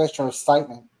if it's a question or a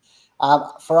statement.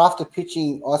 For after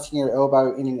pitching, icing your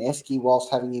elbow in an esky whilst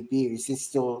having a beer, is this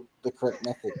still the correct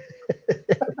method?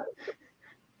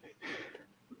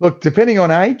 Look, depending on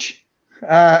age.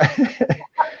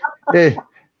 Yeah,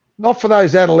 not for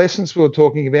those adolescents we were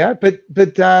talking about, but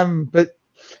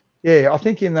yeah, I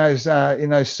think in those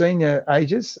senior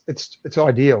ages, it's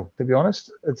ideal, to be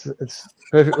honest. It's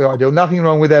perfectly ideal. Nothing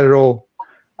wrong with that at all.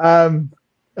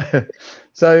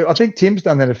 So I think Tim's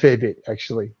done that a fair bit,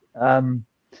 actually. Yeah,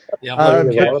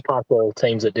 there's a lot of pastoral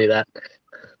teams that do that.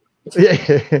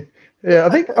 Yeah. I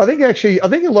think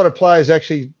a lot of players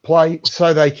actually play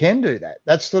so they can do that.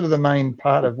 That's sort of the main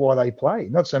part of why they play.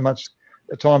 Not so much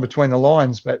the time between the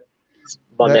lines, but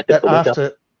that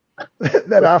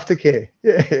aftercare.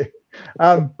 Yeah.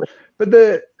 But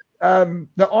the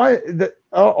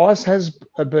ice has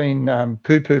been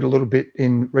poo-pooed a little bit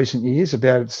in recent years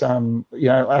about its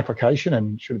application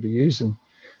and should it be used and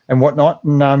whatnot.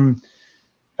 And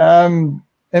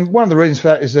one of the reasons for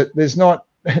that is that there's no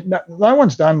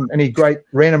one's done any great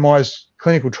randomized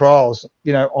clinical trials,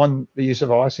 on the use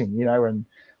of icing, and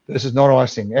versus not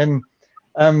icing. And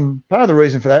part of the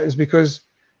reason for that is because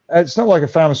it's not like a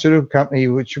pharmaceutical company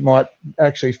which might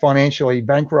actually financially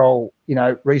bankroll,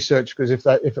 research, because if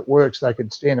it works, they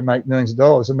could stand to make millions of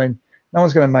dollars. I mean, no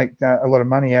one's going to make a lot of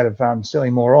money out of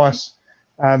selling more ice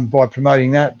by promoting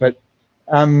that. But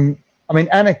I mean,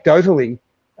 anecdotally,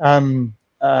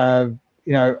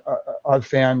 I've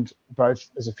found both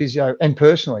as a physio and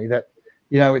personally that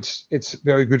it's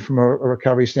very good from a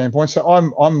recovery standpoint. So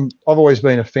I've always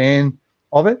been a fan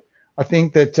of it. I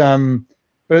think that,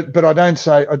 but I don't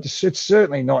say it's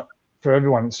certainly not for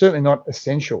everyone. It's certainly not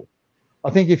essential. I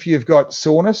think if you've got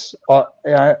soreness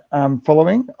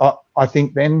following, I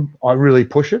think then I really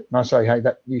push it and I say, hey,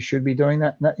 that you should be doing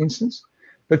that in that instance.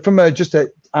 But from just an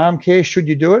arm care, should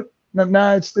you do it?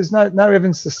 No, there's no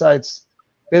evidence to say it's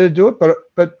better to do it.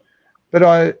 But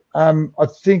I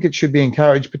think it should be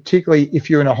encouraged, particularly if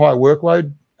you're in a high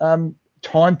workload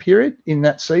time period in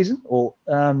that season. Or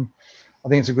I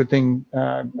think it's a good thing,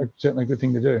 certainly a good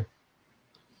thing to do.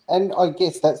 And I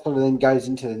guess that sort of then goes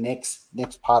into the next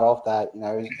part of that,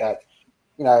 is that,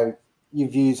 your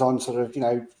views on sort of,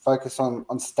 focus on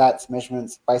stats,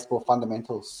 measurements, baseball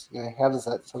fundamentals. How does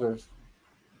that sort of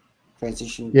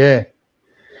transition? Yeah.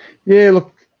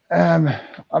 Look,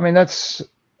 I mean, that's,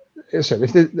 as I said,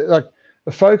 if like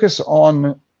the focus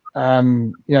on,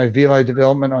 velo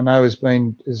development, I know has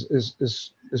been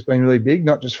really big,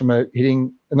 not just from a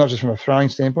throwing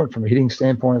standpoint, from a hitting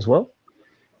standpoint as well.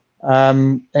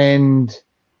 And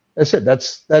as I said,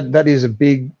 that's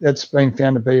been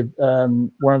found to be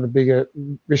one of the bigger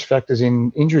risk factors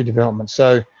in injury development.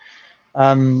 So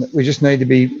we just need to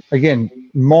be, again,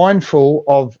 mindful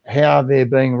of how they're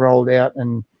being rolled out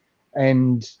and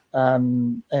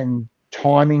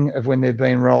timing of when they're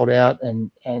being rolled out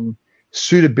and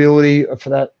suitability for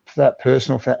that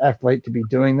person or for that athlete to be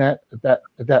doing that at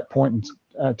that point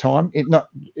in time. In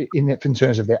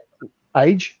terms of their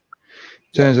age.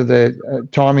 terms of their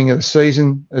timing of the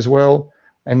season as well,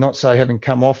 and not say having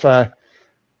come off a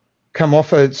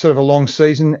sort of a long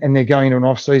season and they're going into an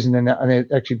off season and their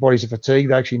actually bodies are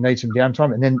fatigued. They actually need some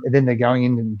downtime, and then they're going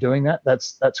in and doing that.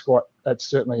 That's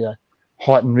certainly a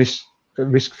heightened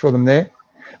risk for them there.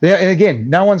 And again,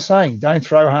 no one's saying don't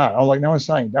throw hard. No one's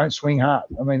saying don't swing hard.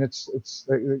 I mean, it's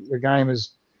the game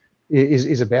is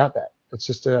about that. It's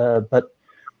just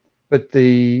but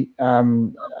the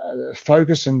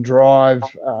focus and drive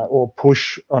or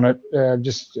push on it,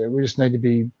 we just need to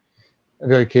be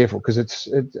very careful, because it's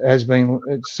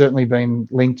certainly been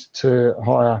linked to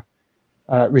higher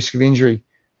risk of injury,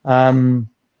 it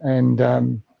needs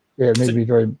to be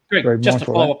very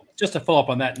mindful. Just to follow up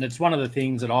on that, and it's one of the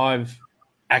things that I've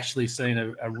actually seen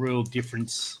a real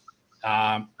difference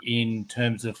in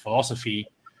terms of philosophy.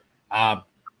 I'll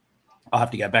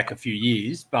have to go back a few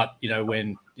years, but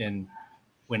when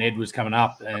Ed was coming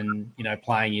up and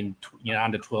playing in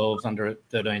under 12s, under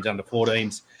 13s, under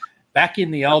 14s. Back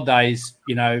in the old days,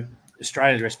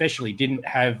 Australia especially didn't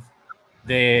have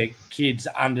their kids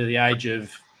under the age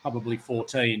of probably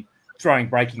 14 throwing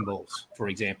breaking balls, for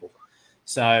example.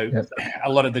 So a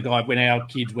lot of when our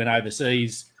kids went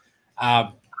overseas,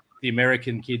 the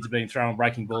American kids have been throwing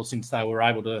breaking balls since they were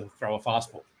able to throw a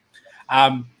fastball.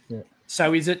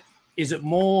 So is it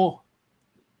more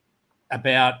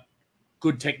about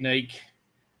good technique,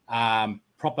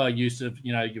 proper use of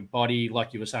your body,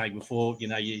 like you were saying before,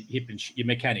 your hip and your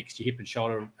mechanics, your hip and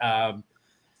shoulder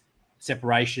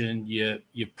separation,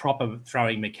 your proper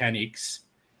throwing mechanics,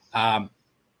 and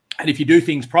if you do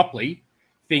things properly,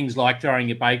 things like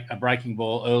throwing a breaking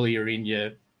ball earlier in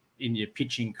your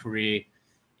pitching career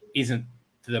isn't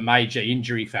the major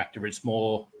injury factor. It's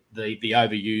more the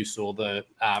overuse or the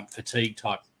fatigue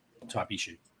type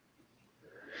issue.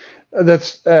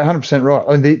 That's 100% right.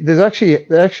 I mean, there's actually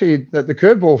the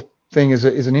curveball thing is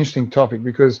an interesting topic,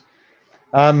 because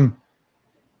the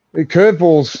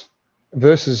curveballs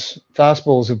versus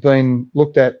fastballs have been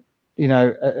looked at,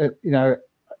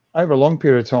 over a long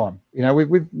period of time.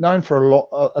 We've known for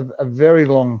a very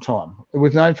long time.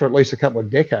 We've known for at least a couple of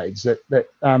decades that they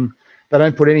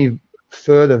don't put any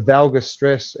further valgus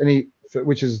stress,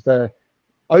 which is the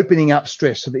opening up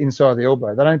stress to the inside of the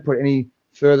elbow. They don't put any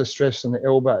further stress on the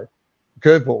elbow,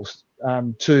 curveballs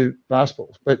to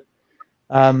fastballs, but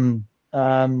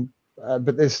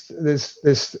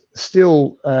there's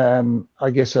still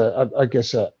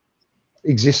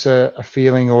exists a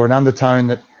feeling or an undertone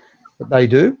that they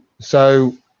do.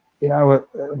 So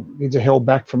kids are held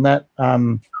back from that.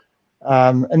 And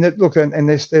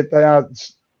they are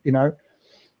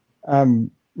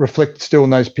reflect still in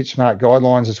those pitch smart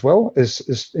guidelines as well,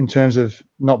 as in terms of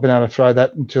not being able to throw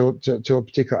that until a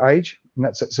particular age, and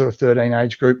that's that sort of 13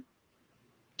 age group.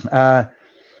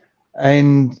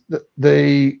 And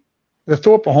the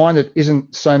thought behind it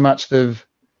isn't so much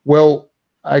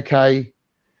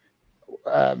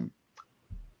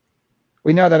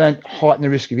we know they don't heighten the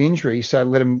risk of injury, so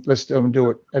let's let them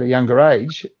do it at a younger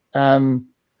age.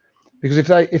 Because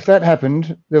if that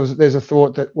happened, there's a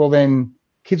thought that, well, then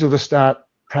kids will just start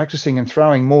practicing and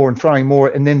throwing more,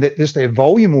 and then just their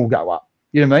volume will go up.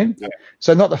 You know what I mean? Yeah.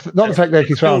 So not the fact that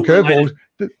you're throwing curveballs.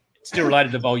 It's still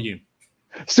related to volume.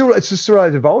 It's just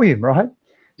related to volume, right?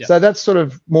 Yeah. So that's sort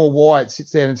of more why it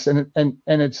sits there, and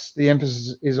it's the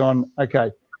emphasis is on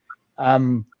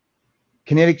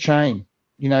kinetic chain.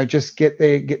 Just get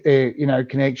their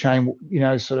kinetic chain.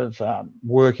 Sort of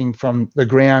working from the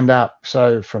ground up.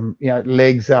 So from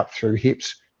legs up through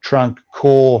hips, trunk,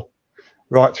 core,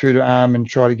 right through to arm, and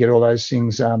try to get all those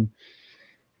things going.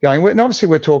 And obviously,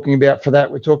 we're talking about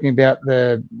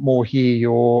the more here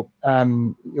your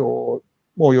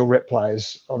rep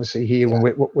players. Obviously, here when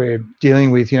what we're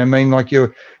dealing with, like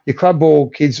your club ball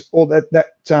kids, all that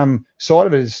side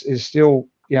of it is still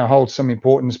holds some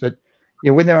importance. But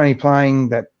when they're only playing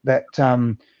that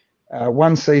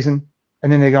one season,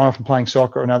 and then they're going off and playing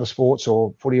soccer and other sports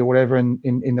or footy or whatever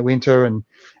in the winter,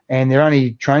 and they're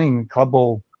only training club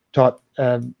ball type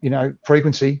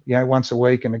frequency, once a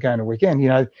week and again a weekend.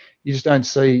 You just don't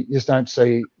see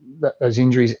those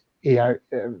injuries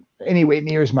anywhere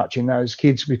near as much in those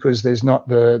kids, because there's not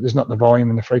the volume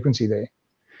and the frequency there.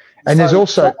 And there's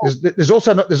also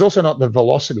not the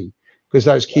velocity, because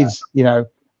those kids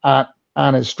aren't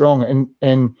as strong,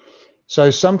 and so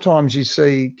sometimes you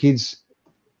see kids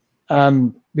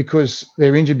because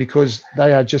they're injured because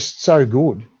they are just so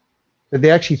good that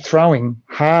they're actually throwing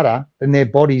harder than their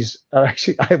bodies are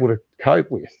actually able to cope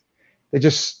with. They're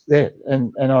just there,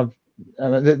 and I've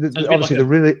obviously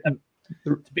it's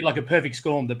a bit like a perfect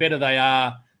storm. The better they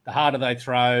are, the harder they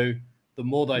throw, the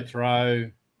more they throw,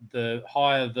 the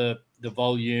higher the the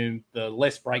volume, the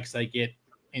less breaks they get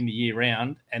in the year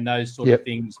round, and those sort of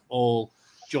things all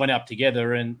join up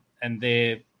together, and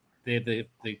they're the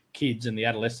kids and the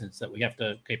adolescents that we have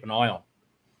to keep an eye on.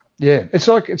 Yeah, it's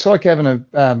like having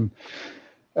a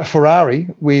Ferrari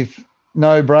with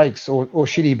no brakes or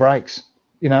shitty brakes,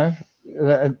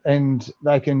 and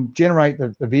they can generate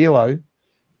the velo,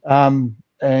 but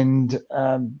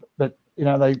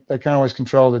they can't always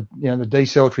control the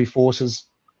decelerative forces,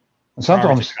 and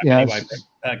sometimes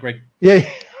Greg. Yeah,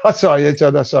 sorry, I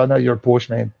know you're a Porsche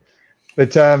man,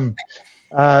 but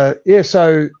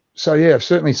So I've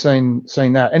certainly seen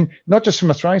that, and not just from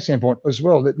a throwing standpoint as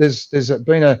well. There's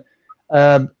been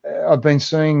I've been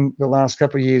seeing the last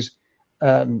couple of years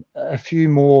a few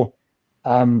more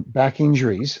back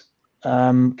injuries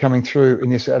coming through in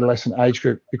this adolescent age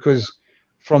group, because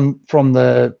from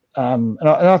the and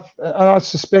I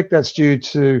suspect that's due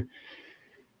to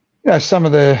some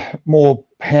of the more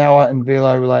power and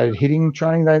velo related hitting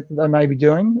training they may be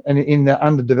doing, and in the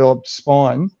underdeveloped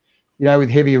spine, with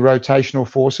heavier rotational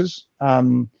forces.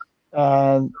 It's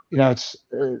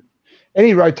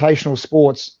any rotational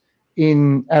sports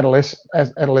in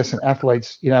adolescent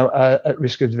athletes, are at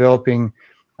risk of developing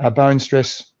bone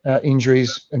stress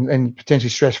injuries and potentially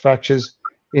stress fractures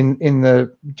in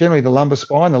generally the lumbar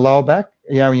spine, the lower back.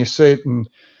 When you see it, and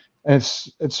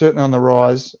it's certainly on the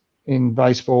rise in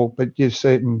baseball, but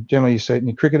generally you see it in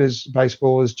your cricketers,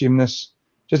 baseballers, gymnasts,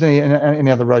 just any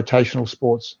other rotational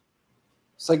sports.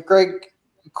 So, Greg,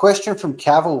 question from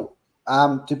Cavill.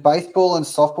 Do baseball and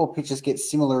softball pitchers get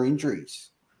similar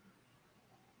injuries?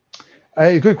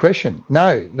 Good question.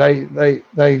 No, they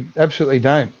absolutely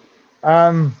don't.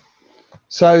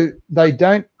 So they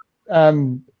don't,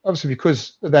 obviously,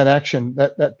 because of that action,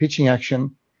 that pitching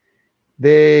action,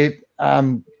 they're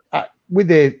with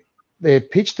their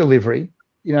pitch delivery,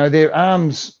 their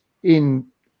arms in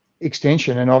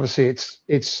extension, and obviously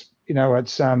it's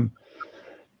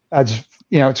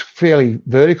fairly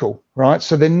vertical, right?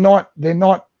 So they're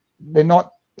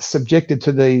not subjected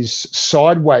to these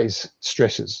sideways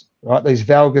stresses, right? These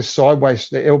valgus sideways,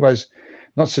 their elbows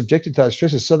not subjected to those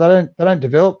stresses, so they don't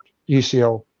develop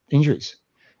UCL injuries,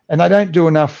 and they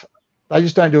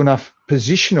just don't do enough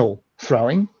positional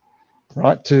throwing,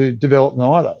 right, to develop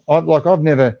neither.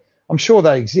 I'm sure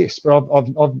they exist, but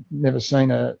I've never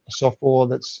seen a softballer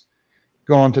that's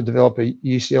gone to develop a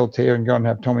UCL tear and go and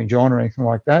have Tommy John or anything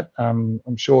like that. I'm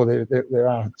sure there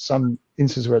are some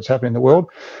instances where it's happened in the world,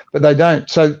 but they don't.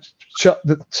 So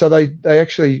they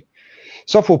actually,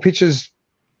 softball pitchers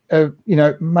have,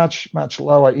 much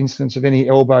lower incidence of any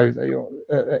elbow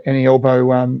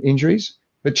injuries,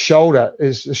 but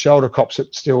the shoulder cops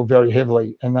it still very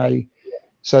heavily, and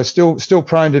still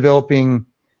prone to developing.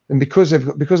 And because of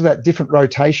that different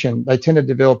rotation, they tend to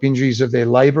develop injuries of their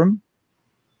labrum.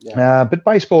 Yeah. But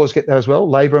baseballers get that as well,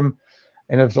 labrum,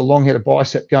 and of the long-headed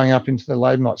bicep going up into the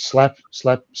labrum, like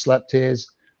slap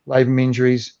tears, labrum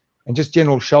injuries, and just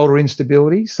general shoulder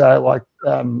instability. So like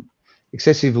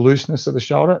excessive looseness of the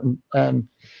shoulder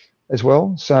as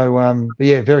well. So, but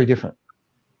yeah, very different.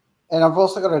 And I've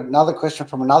also got another question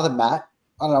from another Matt.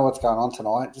 I don't know what's going on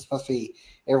tonight. This must be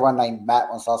everyone named Matt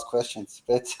wants to ask questions.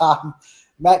 But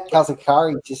Matt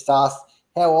Kazakari just asked,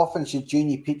 how often should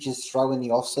junior pitchers throw in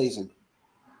the off-season?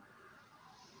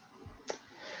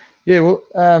 Yeah, well,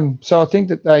 so I think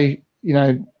that they,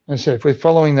 as I said, if we're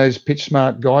following those pitch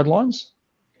smart guidelines,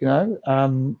 they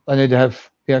need to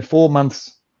have, 4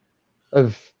 months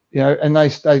of, and they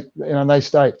state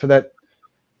for that,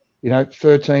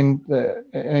 13,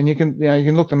 and you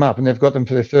can look them up, and they've got them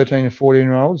for their 13 and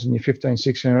 14-year-olds and your 15,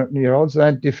 16-year-olds. They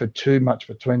don't differ too much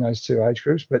between those two age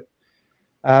groups, but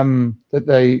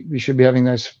that we should be having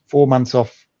those 4 months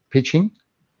off pitching,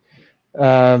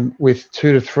 with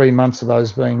 2 to 3 months of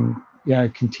those being,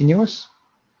 continuous.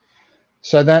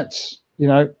 So that's,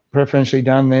 preferentially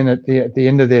done then at the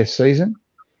end of their season.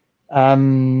 But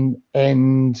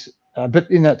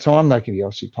in that time, they can be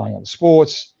obviously playing other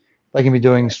sports. They can be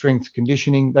doing strength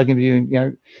conditioning. They can be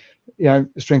doing,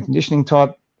 strength conditioning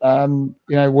type,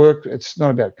 work. It's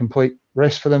not about complete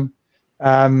rest for them.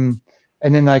 And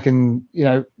then they can,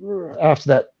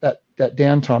 after that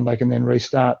downtime, they can then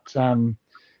restart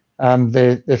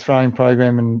their throwing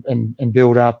program and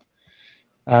build up,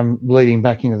 leading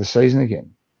back into the season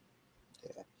again.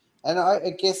 Yeah. And I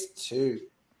guess too,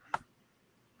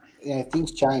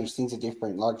 things change, things are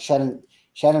different. Like Shannon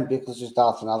Bickles just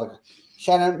asked another.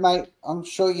 Shannon, mate, I'm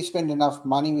sure you spend enough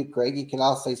money with Greg. You can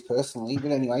ask these personally,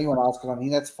 but anyway, you want to ask it on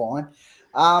here, that's fine.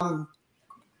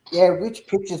 Which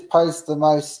pitches pose the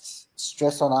most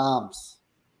stress on arms? ?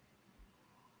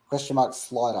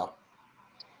 Slider.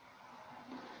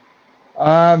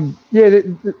 Yeah,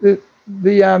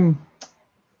 the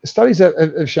studies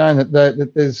have shown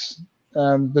that there's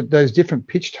that those different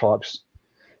pitch types,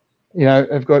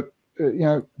 have got,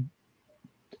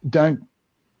 don't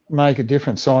make a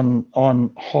difference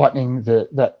on heightening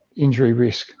that injury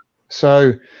risk.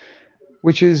 So,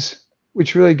 which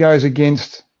really goes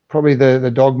against probably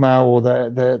the dogma or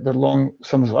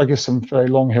the some very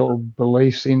long held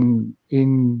beliefs in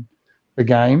the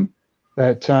game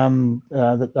that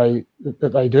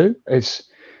they do. It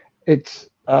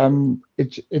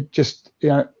just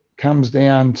comes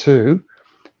down to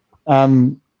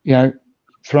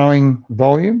throwing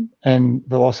volume and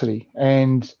velocity,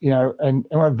 and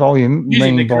what volume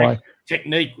Using mean the by correct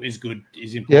technique is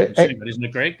important too, isn't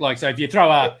it, Greg? Like, so if you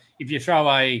throw a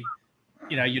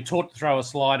you're taught to throw a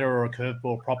slider or a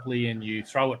curveball properly and you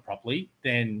throw it properly,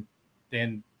 then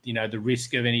the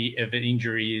risk of an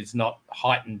injury is not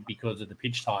heightened because of the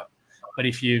pitch type. But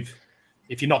if you're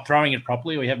not throwing it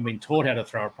properly or you haven't been taught how to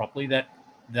throw it properly, that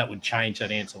would change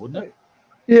that answer, wouldn't it?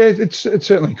 Yeah, it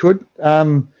certainly could.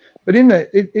 But in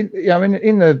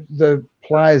the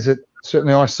players that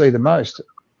certainly I see the most,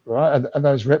 right, are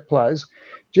those rep players.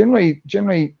 Generally,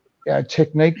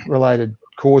 technique related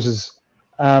causes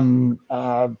are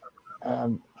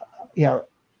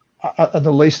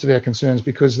the least of our concerns,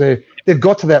 because they've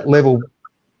got to that level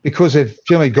because they've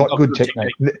generally got good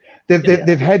technique.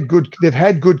 They've had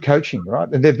good coaching, right?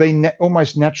 And they've been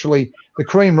almost naturally, the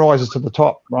cream rises to the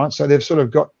top, right? So they've sort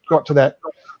of got to that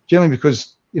generally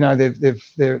because they're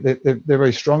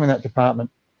very strong in that department.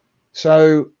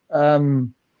 So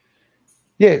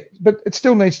but it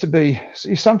still needs to be.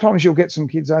 Sometimes you'll get some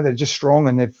kids that are just strong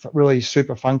and they're really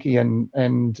super funky, and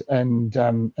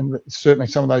certainly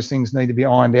some of those things need to be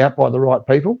ironed out by the right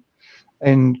people,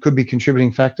 and could be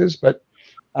contributing factors. But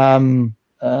so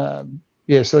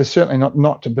they're certainly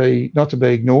not to be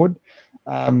ignored.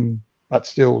 But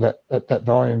still, that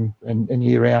volume and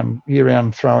year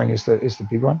round throwing is the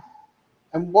big one.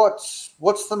 And what's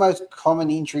the most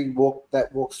common injury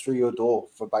that walks through your door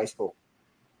for baseball?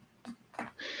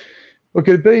 Look,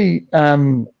 it'd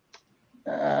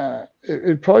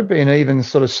probably be an even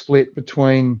sort of split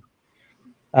between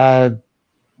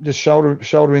just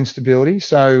shoulder instability.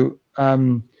 So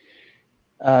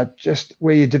just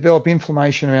where you develop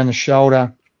inflammation around the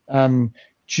shoulder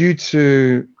due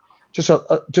to just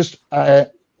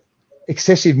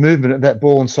excessive movement of that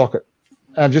ball and socket.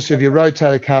 Just if your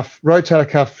rotator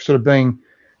cuff sort of being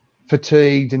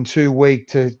fatigued and too weak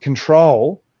to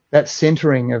control that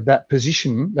centering of that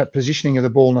positioning of the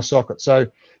ball in the socket.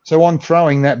 So on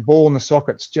throwing, that ball in the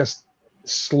socket's just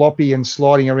sloppy and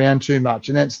sliding around too much,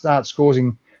 and that starts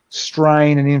causing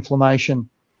strain and inflammation.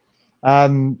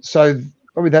 So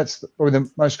probably that's the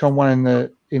most common one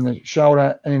in the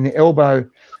shoulder. And in the elbow,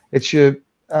 it's your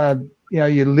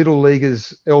little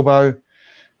leaguer's elbow,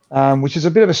 which is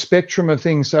a bit of a spectrum of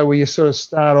things. So where you sort of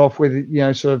start off with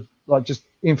sort of like just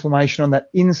inflammation on that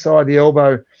inside the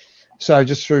elbow, so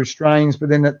just through strains, but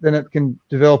then it can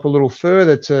develop a little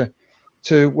further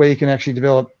to where you can actually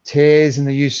develop tears in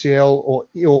the UCL or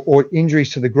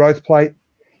injuries to the growth plate.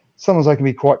 Sometimes they can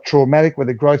be quite traumatic, where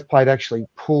the growth plate actually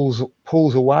pulls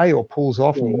away or pulls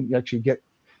off, and you actually get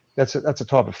that's a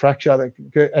type of fracture that can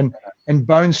occur. And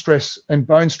bone stress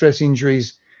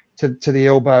injuries to the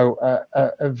elbow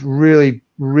have really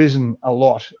risen a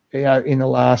lot in the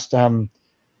last 10,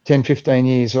 15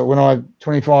 years. Or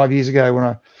 25 years ago, when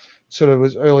I sort of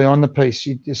was early on the piece,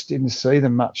 you just didn't see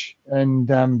them much. And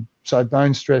so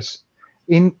bone stress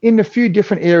in a few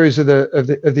different areas of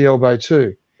the elbow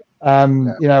too,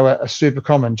 are super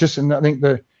common. And I think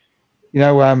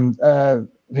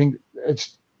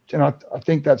I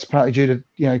think that's partly due to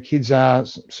kids are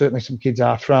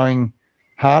throwing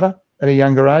harder at a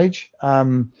younger age,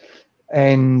 and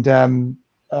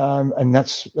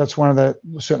that's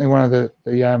certainly one of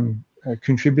the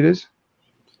contributors.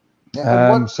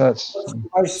 Yeah, so it's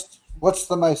what's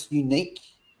the most unique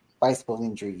baseball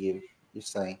injury you've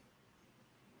seen?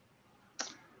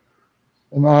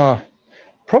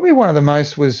 Probably one of the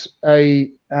most was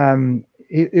it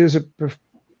was a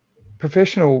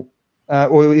professional,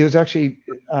 or he was actually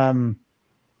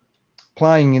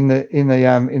playing in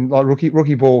like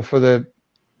rookie ball for the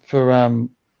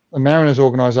Mariners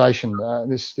organization.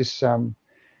 This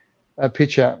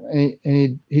pitcher,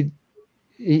 and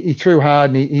he threw hard,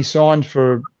 and he signed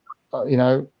for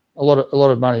a lot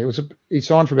of money. He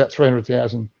signed for about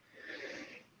 $300,000,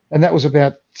 and that was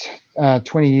about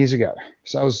 20 years ago.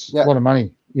 So it was a lot of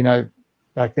money,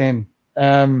 back then.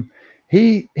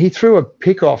 He threw a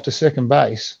pick off to second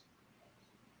base,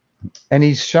 and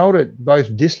his shoulder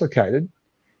both dislocated,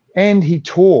 and he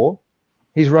tore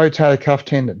his rotator cuff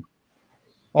tendon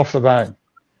off the bone,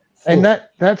 and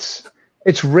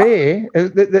it's rare.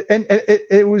 And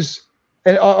it was,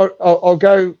 and I'll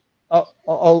go. I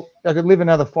could live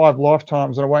another 5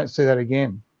 lifetimes and I won't see that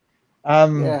again.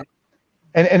 And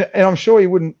I'm sure he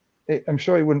wouldn't. I'm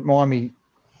sure he wouldn't mind me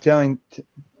telling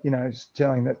who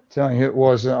it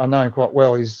was. I know him quite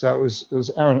well. It was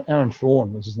Aaron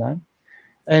Thorne was his name,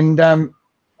 and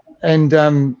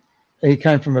he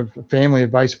came from a family of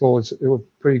baseballers who were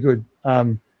pretty good.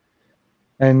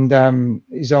 And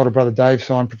his older brother Dave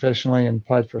signed professionally and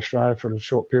played for Australia for a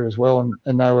short period as well.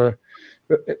 And they were,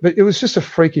 but it was just a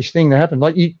freakish thing that happened.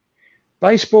 Like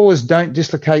baseballers don't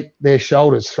dislocate their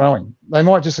shoulders throwing. They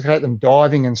might dislocate them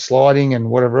diving and sliding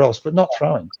and whatever else, but not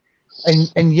throwing.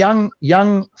 And young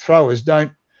throwers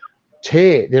don't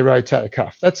tear their rotator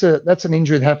cuff. That's an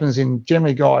injury that happens in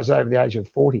generally guys over the age of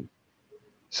 40.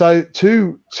 So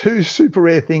two super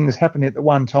rare things happened at the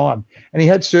one time. And he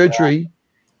had surgery.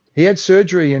 He had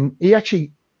surgery, and he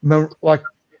actually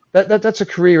that's a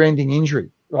career-ending injury,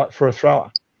 right, for a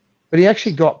thrower. But he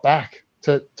actually got back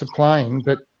to playing,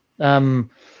 but then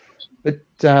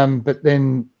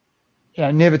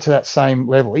never to that same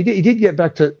level. He did get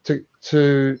back to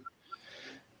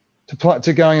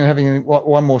going and having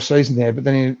one more season there, but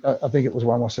then I think it was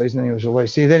one more season, and he was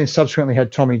released. He then subsequently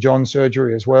had Tommy John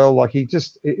surgery as well. Like the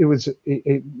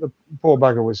poor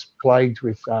bugger was plagued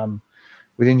with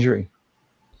injury.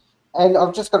 And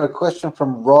I've just got a question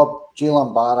from Rob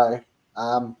Gilambardo.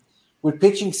 Would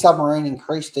pitching submarine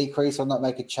increase, decrease, or not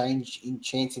make a change in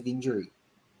chance of injury?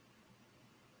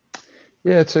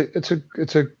 Yeah, it's a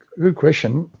good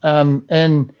question.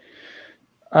 And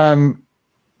I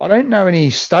don't know any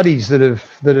studies that have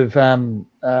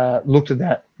looked at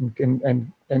that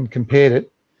and compared it.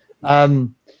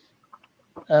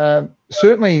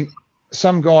 Certainly,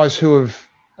 some guys who have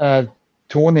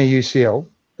torn their UCL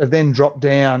have then dropped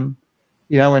down,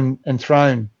 and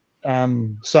thrown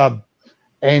sub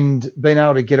and been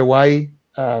able to get away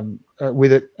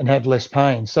with it and have less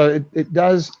pain. So it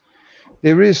does.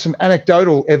 There is some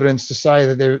anecdotal evidence to say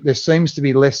that there seems to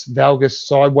be less valgus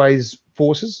sideways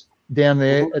forces down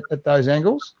there at those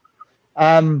angles.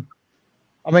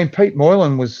 Pete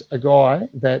Moylan was a guy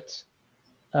that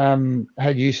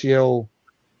had UCL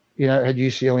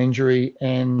injury,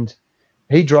 and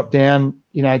he dropped down,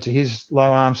 to his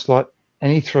low arm slot,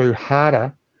 and he threw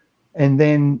harder, and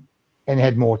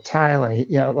had more tail, and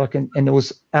and it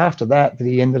was after that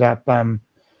he ended up.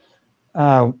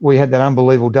 We had that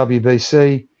unbelievable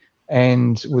WBC,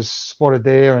 and was spotted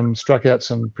there and struck out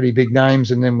some pretty big names,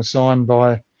 and then was signed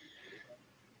by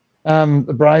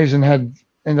the Braves and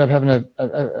ended up having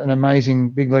an amazing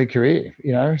big league career.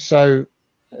 So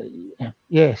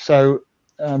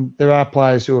there are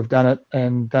players who have done it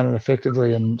and done it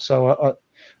effectively, and so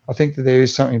I think that there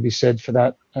is something to be said for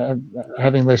that,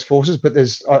 having less forces. But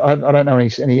I don't know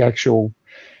any actual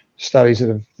studies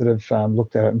that have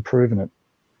looked at it and proven it.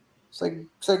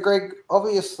 So Greg,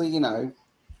 obviously,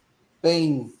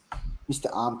 being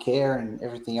Mr. Armcare and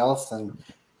everything else, and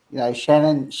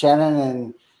Shannon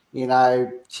and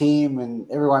Tim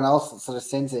and everyone else that sort of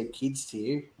sends their kids to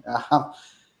you,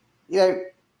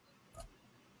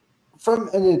 from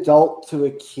an adult to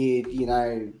a kid,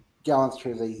 going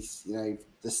through these,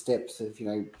 the steps of,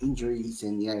 injuries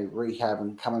and, rehab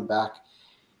and coming back.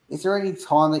 Is there any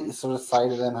time that you sort of say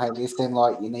to them, hey, listen,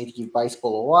 you need to give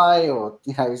baseball away, or,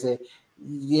 do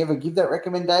you ever give that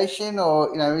recommendation,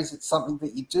 or, is it something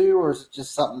that you do, or is it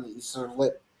just something that you sort of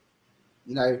let,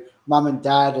 mum and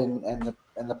dad and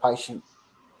the patient,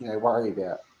 worry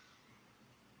about?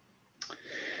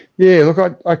 Yeah, look,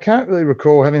 I can't really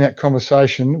recall having that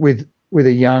conversation with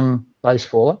a young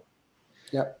baseballer.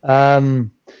 Yep.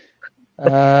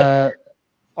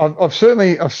 I've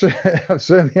certainly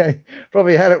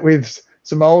probably had it with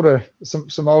some older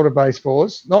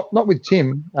baseballers, not with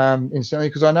Tim, instantly,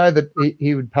 because I know that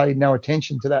he would pay no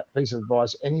attention to that piece of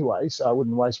advice anyway, so I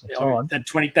wouldn't waste my time. That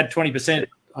 20%,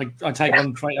 I take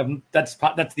on 20. That's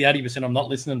the 80% I'm not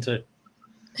listening to.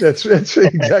 That's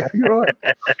exactly right.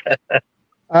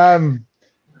 I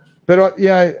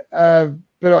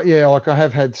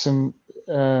have had some.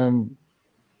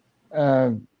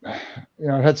 I've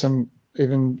had some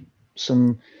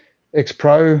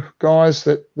ex-pro guys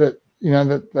that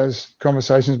those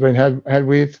conversations been had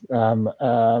with,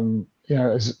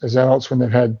 as adults when they've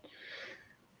had,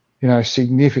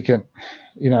 significant,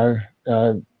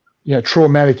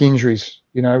 traumatic injuries,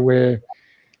 where,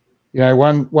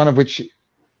 one of which, a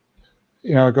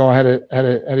guy had a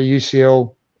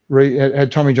UCL,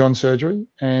 had Tommy John surgery,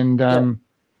 and on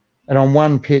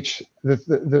one pitch,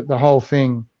 the whole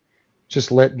thing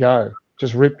just let go,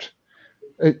 just ripped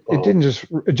it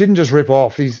didn't just rip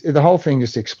off. The whole thing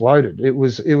just exploded. It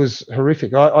was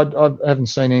horrific. I haven't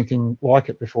seen anything like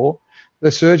it before.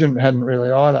 The surgeon hadn't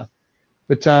really either.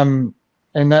 But and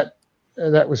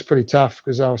that was pretty tough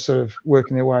because they were sort of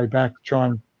working their way back, to try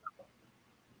and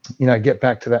get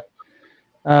back to that.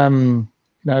 Playing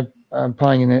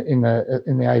in the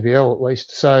ABL at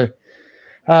least. So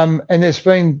and there's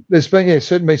been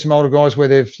certainly some older guys where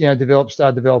they've started to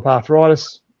develop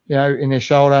arthritis in their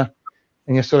shoulder,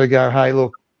 and you sort of go, hey,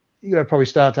 look, you got to probably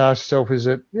start to ask yourself, is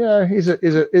it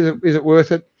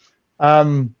worth it?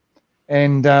 But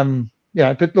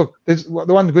look, the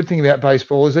one good thing about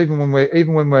baseball is even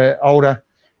when we're older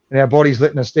and our body's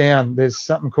letting us down, there's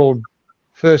something called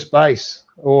first base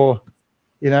or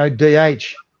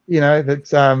DH, that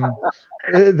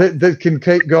can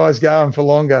keep guys going for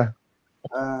longer.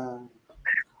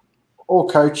 Or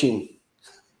coaching.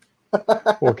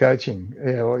 Or coaching,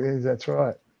 yeah, well, that's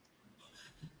right.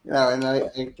 And I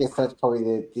guess that's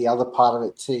probably the other part of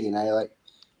it too.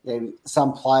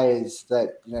 Some players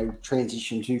that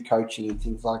transition to coaching and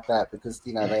things like that because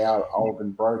they are old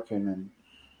and broken and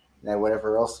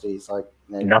whatever else it is.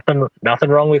 Nothing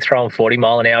wrong with throwing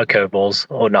 40-mile-an-hour curveballs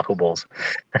or knuckleballs.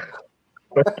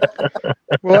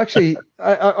 Well, actually,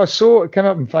 I saw it come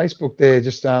up on Facebook there. It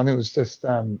was just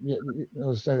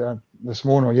this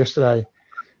morning or yesterday.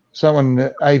 Someone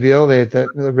ABL there,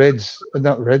 the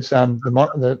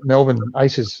Melbourne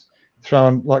Aces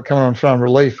coming on throwing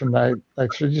relief, and they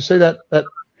did you see that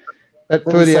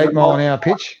 38-mile-an-hour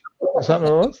pitch or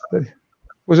something it was?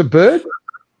 Was it Bird?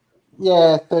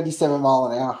 Yeah, 37 mile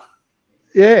an hour.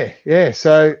 Yeah.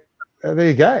 So there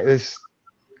you go. There's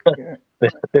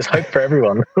hope for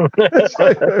everyone.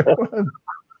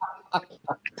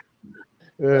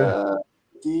 Yeah.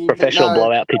 Professional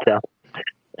blowout pitcher.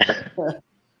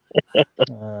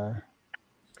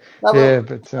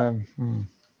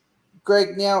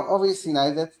 Greg, now obviously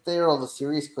they're all the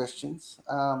serious questions.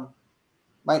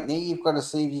 Mate, now you've got to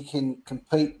see if you can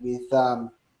compete with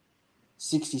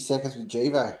 60 seconds with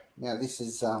Givo. Now this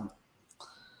is not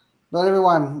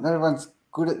everyone's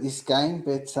good at this game,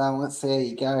 but let's see how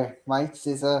you go, mates.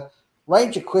 There's a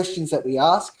range of questions that we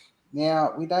ask.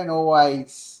 Now we don't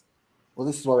always. Well,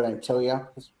 this is why we don't tell you,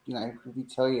 because if we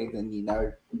tell you, then you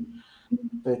know.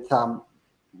 But my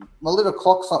little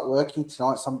clock's not working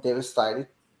tonight, so I'm devastated.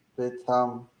 But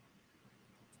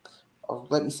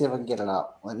let me see if I can get it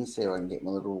up. Let me see if I can get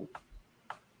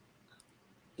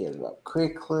it up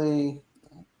quickly.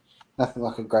 Nothing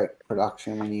like a great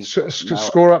production when you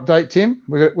score update, Tim.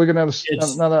 We're going to have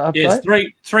another update. Yeah, it's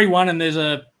 3-1, and there's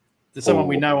someone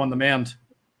we know on the mound.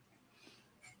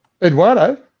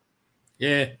 Eduardo.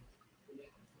 Yeah,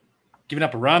 giving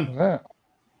up a run. Wow.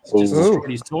 It's just destroyed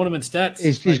his tournament stats.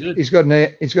 He's got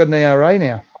an ERA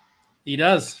now. He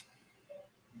does.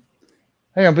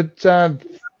 Hang on, but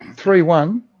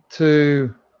 3-1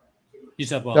 to New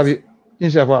South Wales. New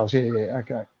South Wales. Yeah.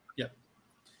 Okay. Yep.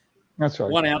 That's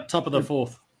right. 1 out, top of the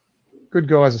fourth. Good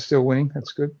guys are still winning.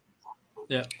 That's good.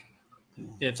 Yeah.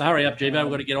 Yeah. So hurry up, Givo.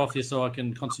 We've got to get off here so I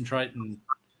can concentrate and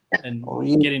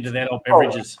get into that old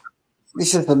beverages.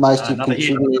 This is the most you've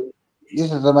contributed.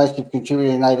 This is the most you've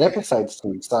contributed in 8 episodes,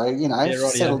 Tim. So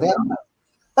settle down.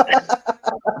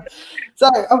 So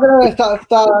I'm going to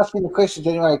start asking the questions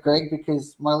anyway, Greg,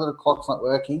 because my little clock's not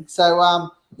working. So,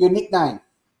 your nickname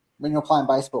when you're playing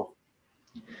baseball?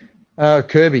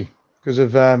 Kirby, because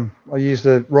of I use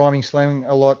the rhyming slang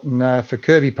a lot, and for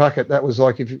Kirby Puckett, that was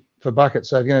like for bucket.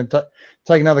 So if you're going to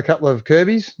take another couple of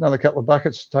Kirbys, another couple of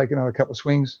buckets, take another couple of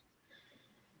swings.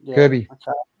 Yeah, Kirby.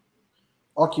 Okay.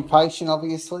 Occupation,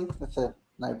 obviously, that's a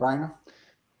no-brainer.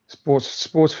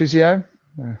 Sports physio.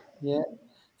 Yeah.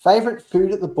 Favorite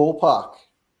food at the ballpark?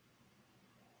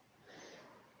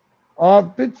 A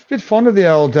bit fond of the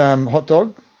old hot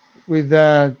dog with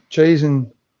cheese and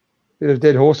a bit of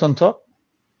dead horse on top.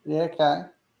 Yeah, okay.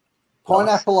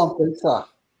 Pineapple on pizza.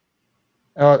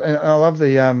 Oh, and I love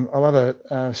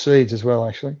the seeds as well,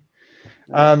 actually.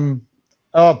 No,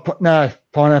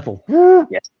 pineapple.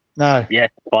 Yes. No. Yeah,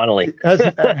 finally.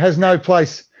 Has no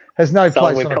place. Has no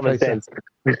place with on common a pizza. sense.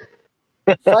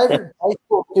 Favorite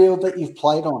baseball field that you've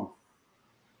played on?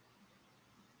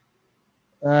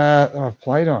 I've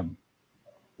played on.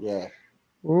 Yeah.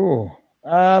 Oh.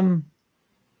 I'll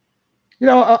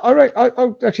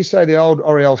actually say the old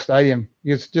Oriole Stadium.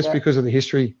 It's just because of the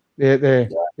history. Yeah.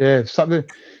 Something.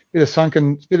 Bit of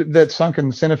that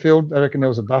sunken centre field. I reckon there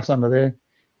was a bus under there,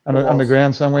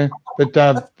 underground somewhere. But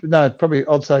no, probably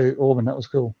I'd say Auburn. That was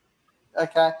cool.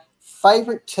 Okay.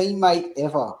 Favorite teammate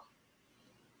ever?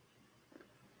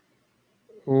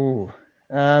 Oh.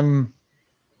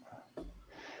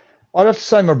 I'd have to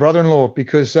say my brother-in-law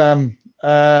because he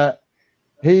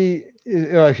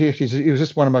was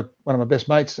just one of my best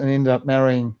mates and ended up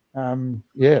marrying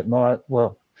my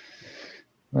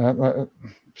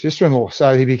sister-in-law.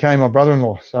 So he became my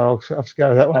brother-in-law. So I'll have to go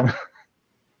with that one.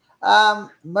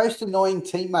 Most annoying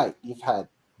teammate you've had?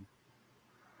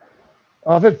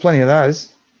 I've had plenty of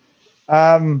those.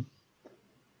 I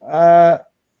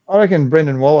reckon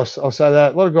Brendan Wallace. I'll say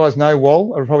that. A lot of guys know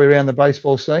Wall, are probably around the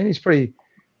baseball scene.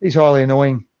 He's highly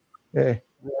annoying. Yeah.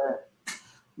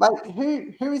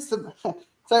 Mate, who is the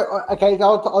so okay?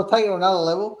 I'll take it on another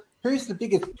level. Who's the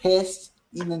biggest pest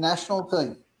in the national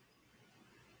team?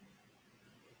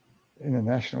 In the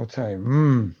national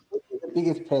team, The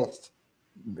biggest pest.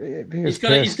 He's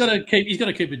got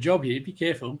to keep a job here. Be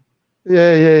careful.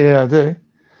 Yeah.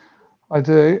 I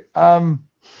do.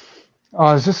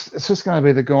 It's just going to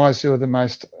be the guys who are the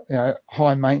most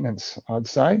high maintenance, I'd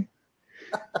say.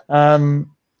 It's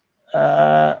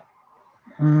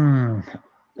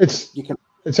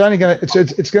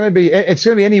going to be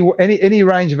any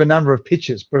range of a number of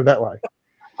pitches. Put it that way.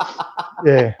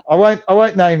 Yeah, I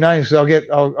won't name names because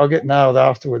I'll get nailed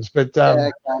afterwards. But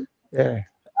yeah.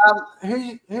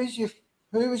 Who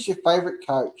was your favourite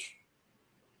coach?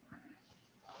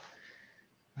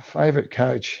 Favourite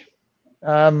coach.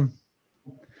 Oh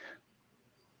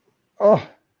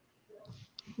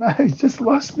no, he just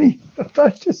lost me. The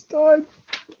phone just died.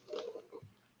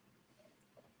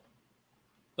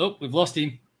 Oh, we've lost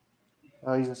him.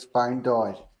 Oh, his phone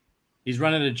died. He's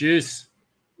running a juice.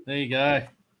 There you go.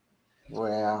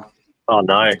 Wow. Oh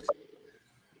no.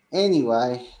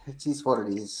 Anyway, it is what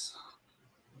it is.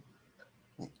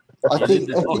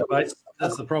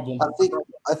 That's the problem. I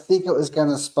think it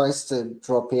was supposed to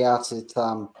drop out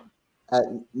at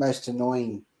most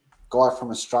annoying guy from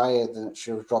Australia. Then it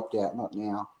should have dropped out, not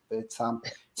now. But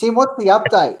Tim, what's the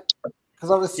update?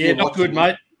 Because obviously, not good,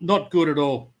 mate. Not good at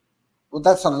all. Well,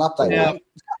 that's not an update. Now, Mate.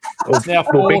 it's now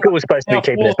Binker was supposed to be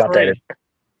keeping us updated.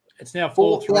 It's now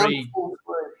 4-3.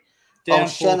 Down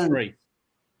 4-3.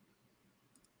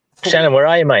 Shannon, where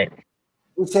are you, mate?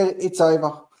 We said it's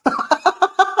over.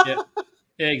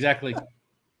 Yeah, exactly.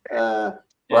 Right,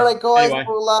 guys. Anyway.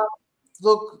 Well,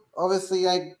 look, obviously,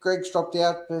 Greg's dropped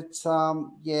out, but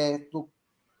look,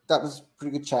 that was a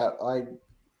pretty good chat. I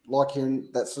like hearing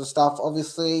that sort of stuff.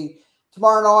 Obviously,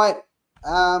 tomorrow night,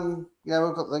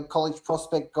 we've got the college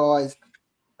prospect guys,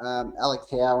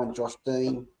 Alex Howe and Josh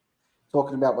Dean,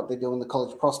 talking about what they're doing the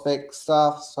college prospect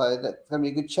stuff. So that's going to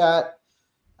be a good chat.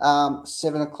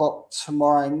 7 o'clock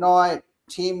tomorrow night.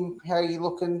 Tim, how are you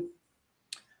looking?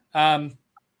 I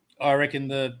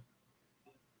reckon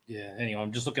anyway,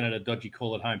 I'm just looking at a dodgy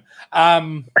call at home.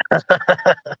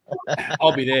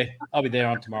 I'll be there.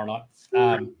 On tomorrow night.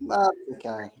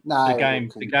 Okay. No.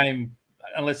 The game,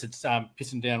 unless it's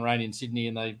pissing down rain in Sydney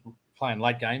and they playing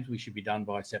late games, we should be done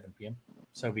by 7 p.m.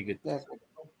 So it'll be good. Yeah.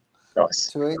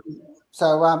 Nice.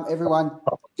 So everyone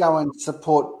go and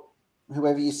support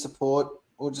whoever you support,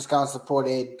 or just go and support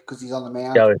Ed because he's on the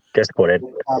mound. Go support Ed.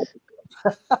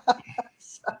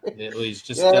 He's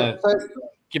just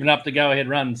giving up the go-ahead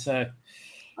run. So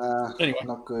anyway,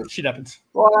 not good. Shit happens.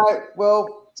 All right.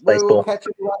 Well, we will catch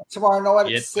you tomorrow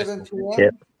night at 7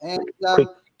 p.m. and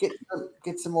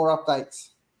get some more updates.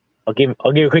 I'll give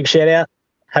a quick shout out.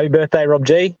 Happy birthday, Rob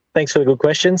G. Thanks for the good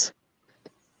questions.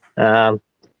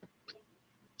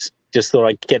 Just thought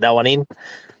I'd get that one in.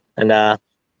 And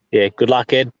good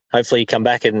luck, Ed. Hopefully you come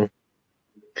back and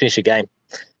finish your game.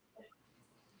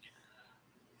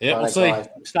 Yeah, we'll see. Guys.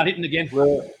 Start hitting again.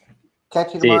 We'll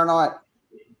catch you tomorrow night.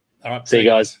 All right. See you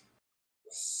guys.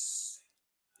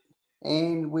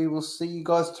 And we will see you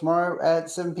guys tomorrow at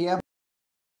 7 p.m.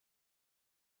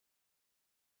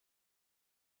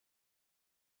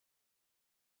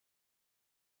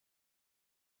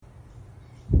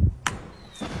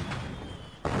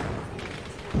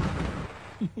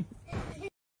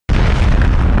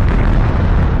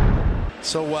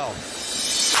 So well.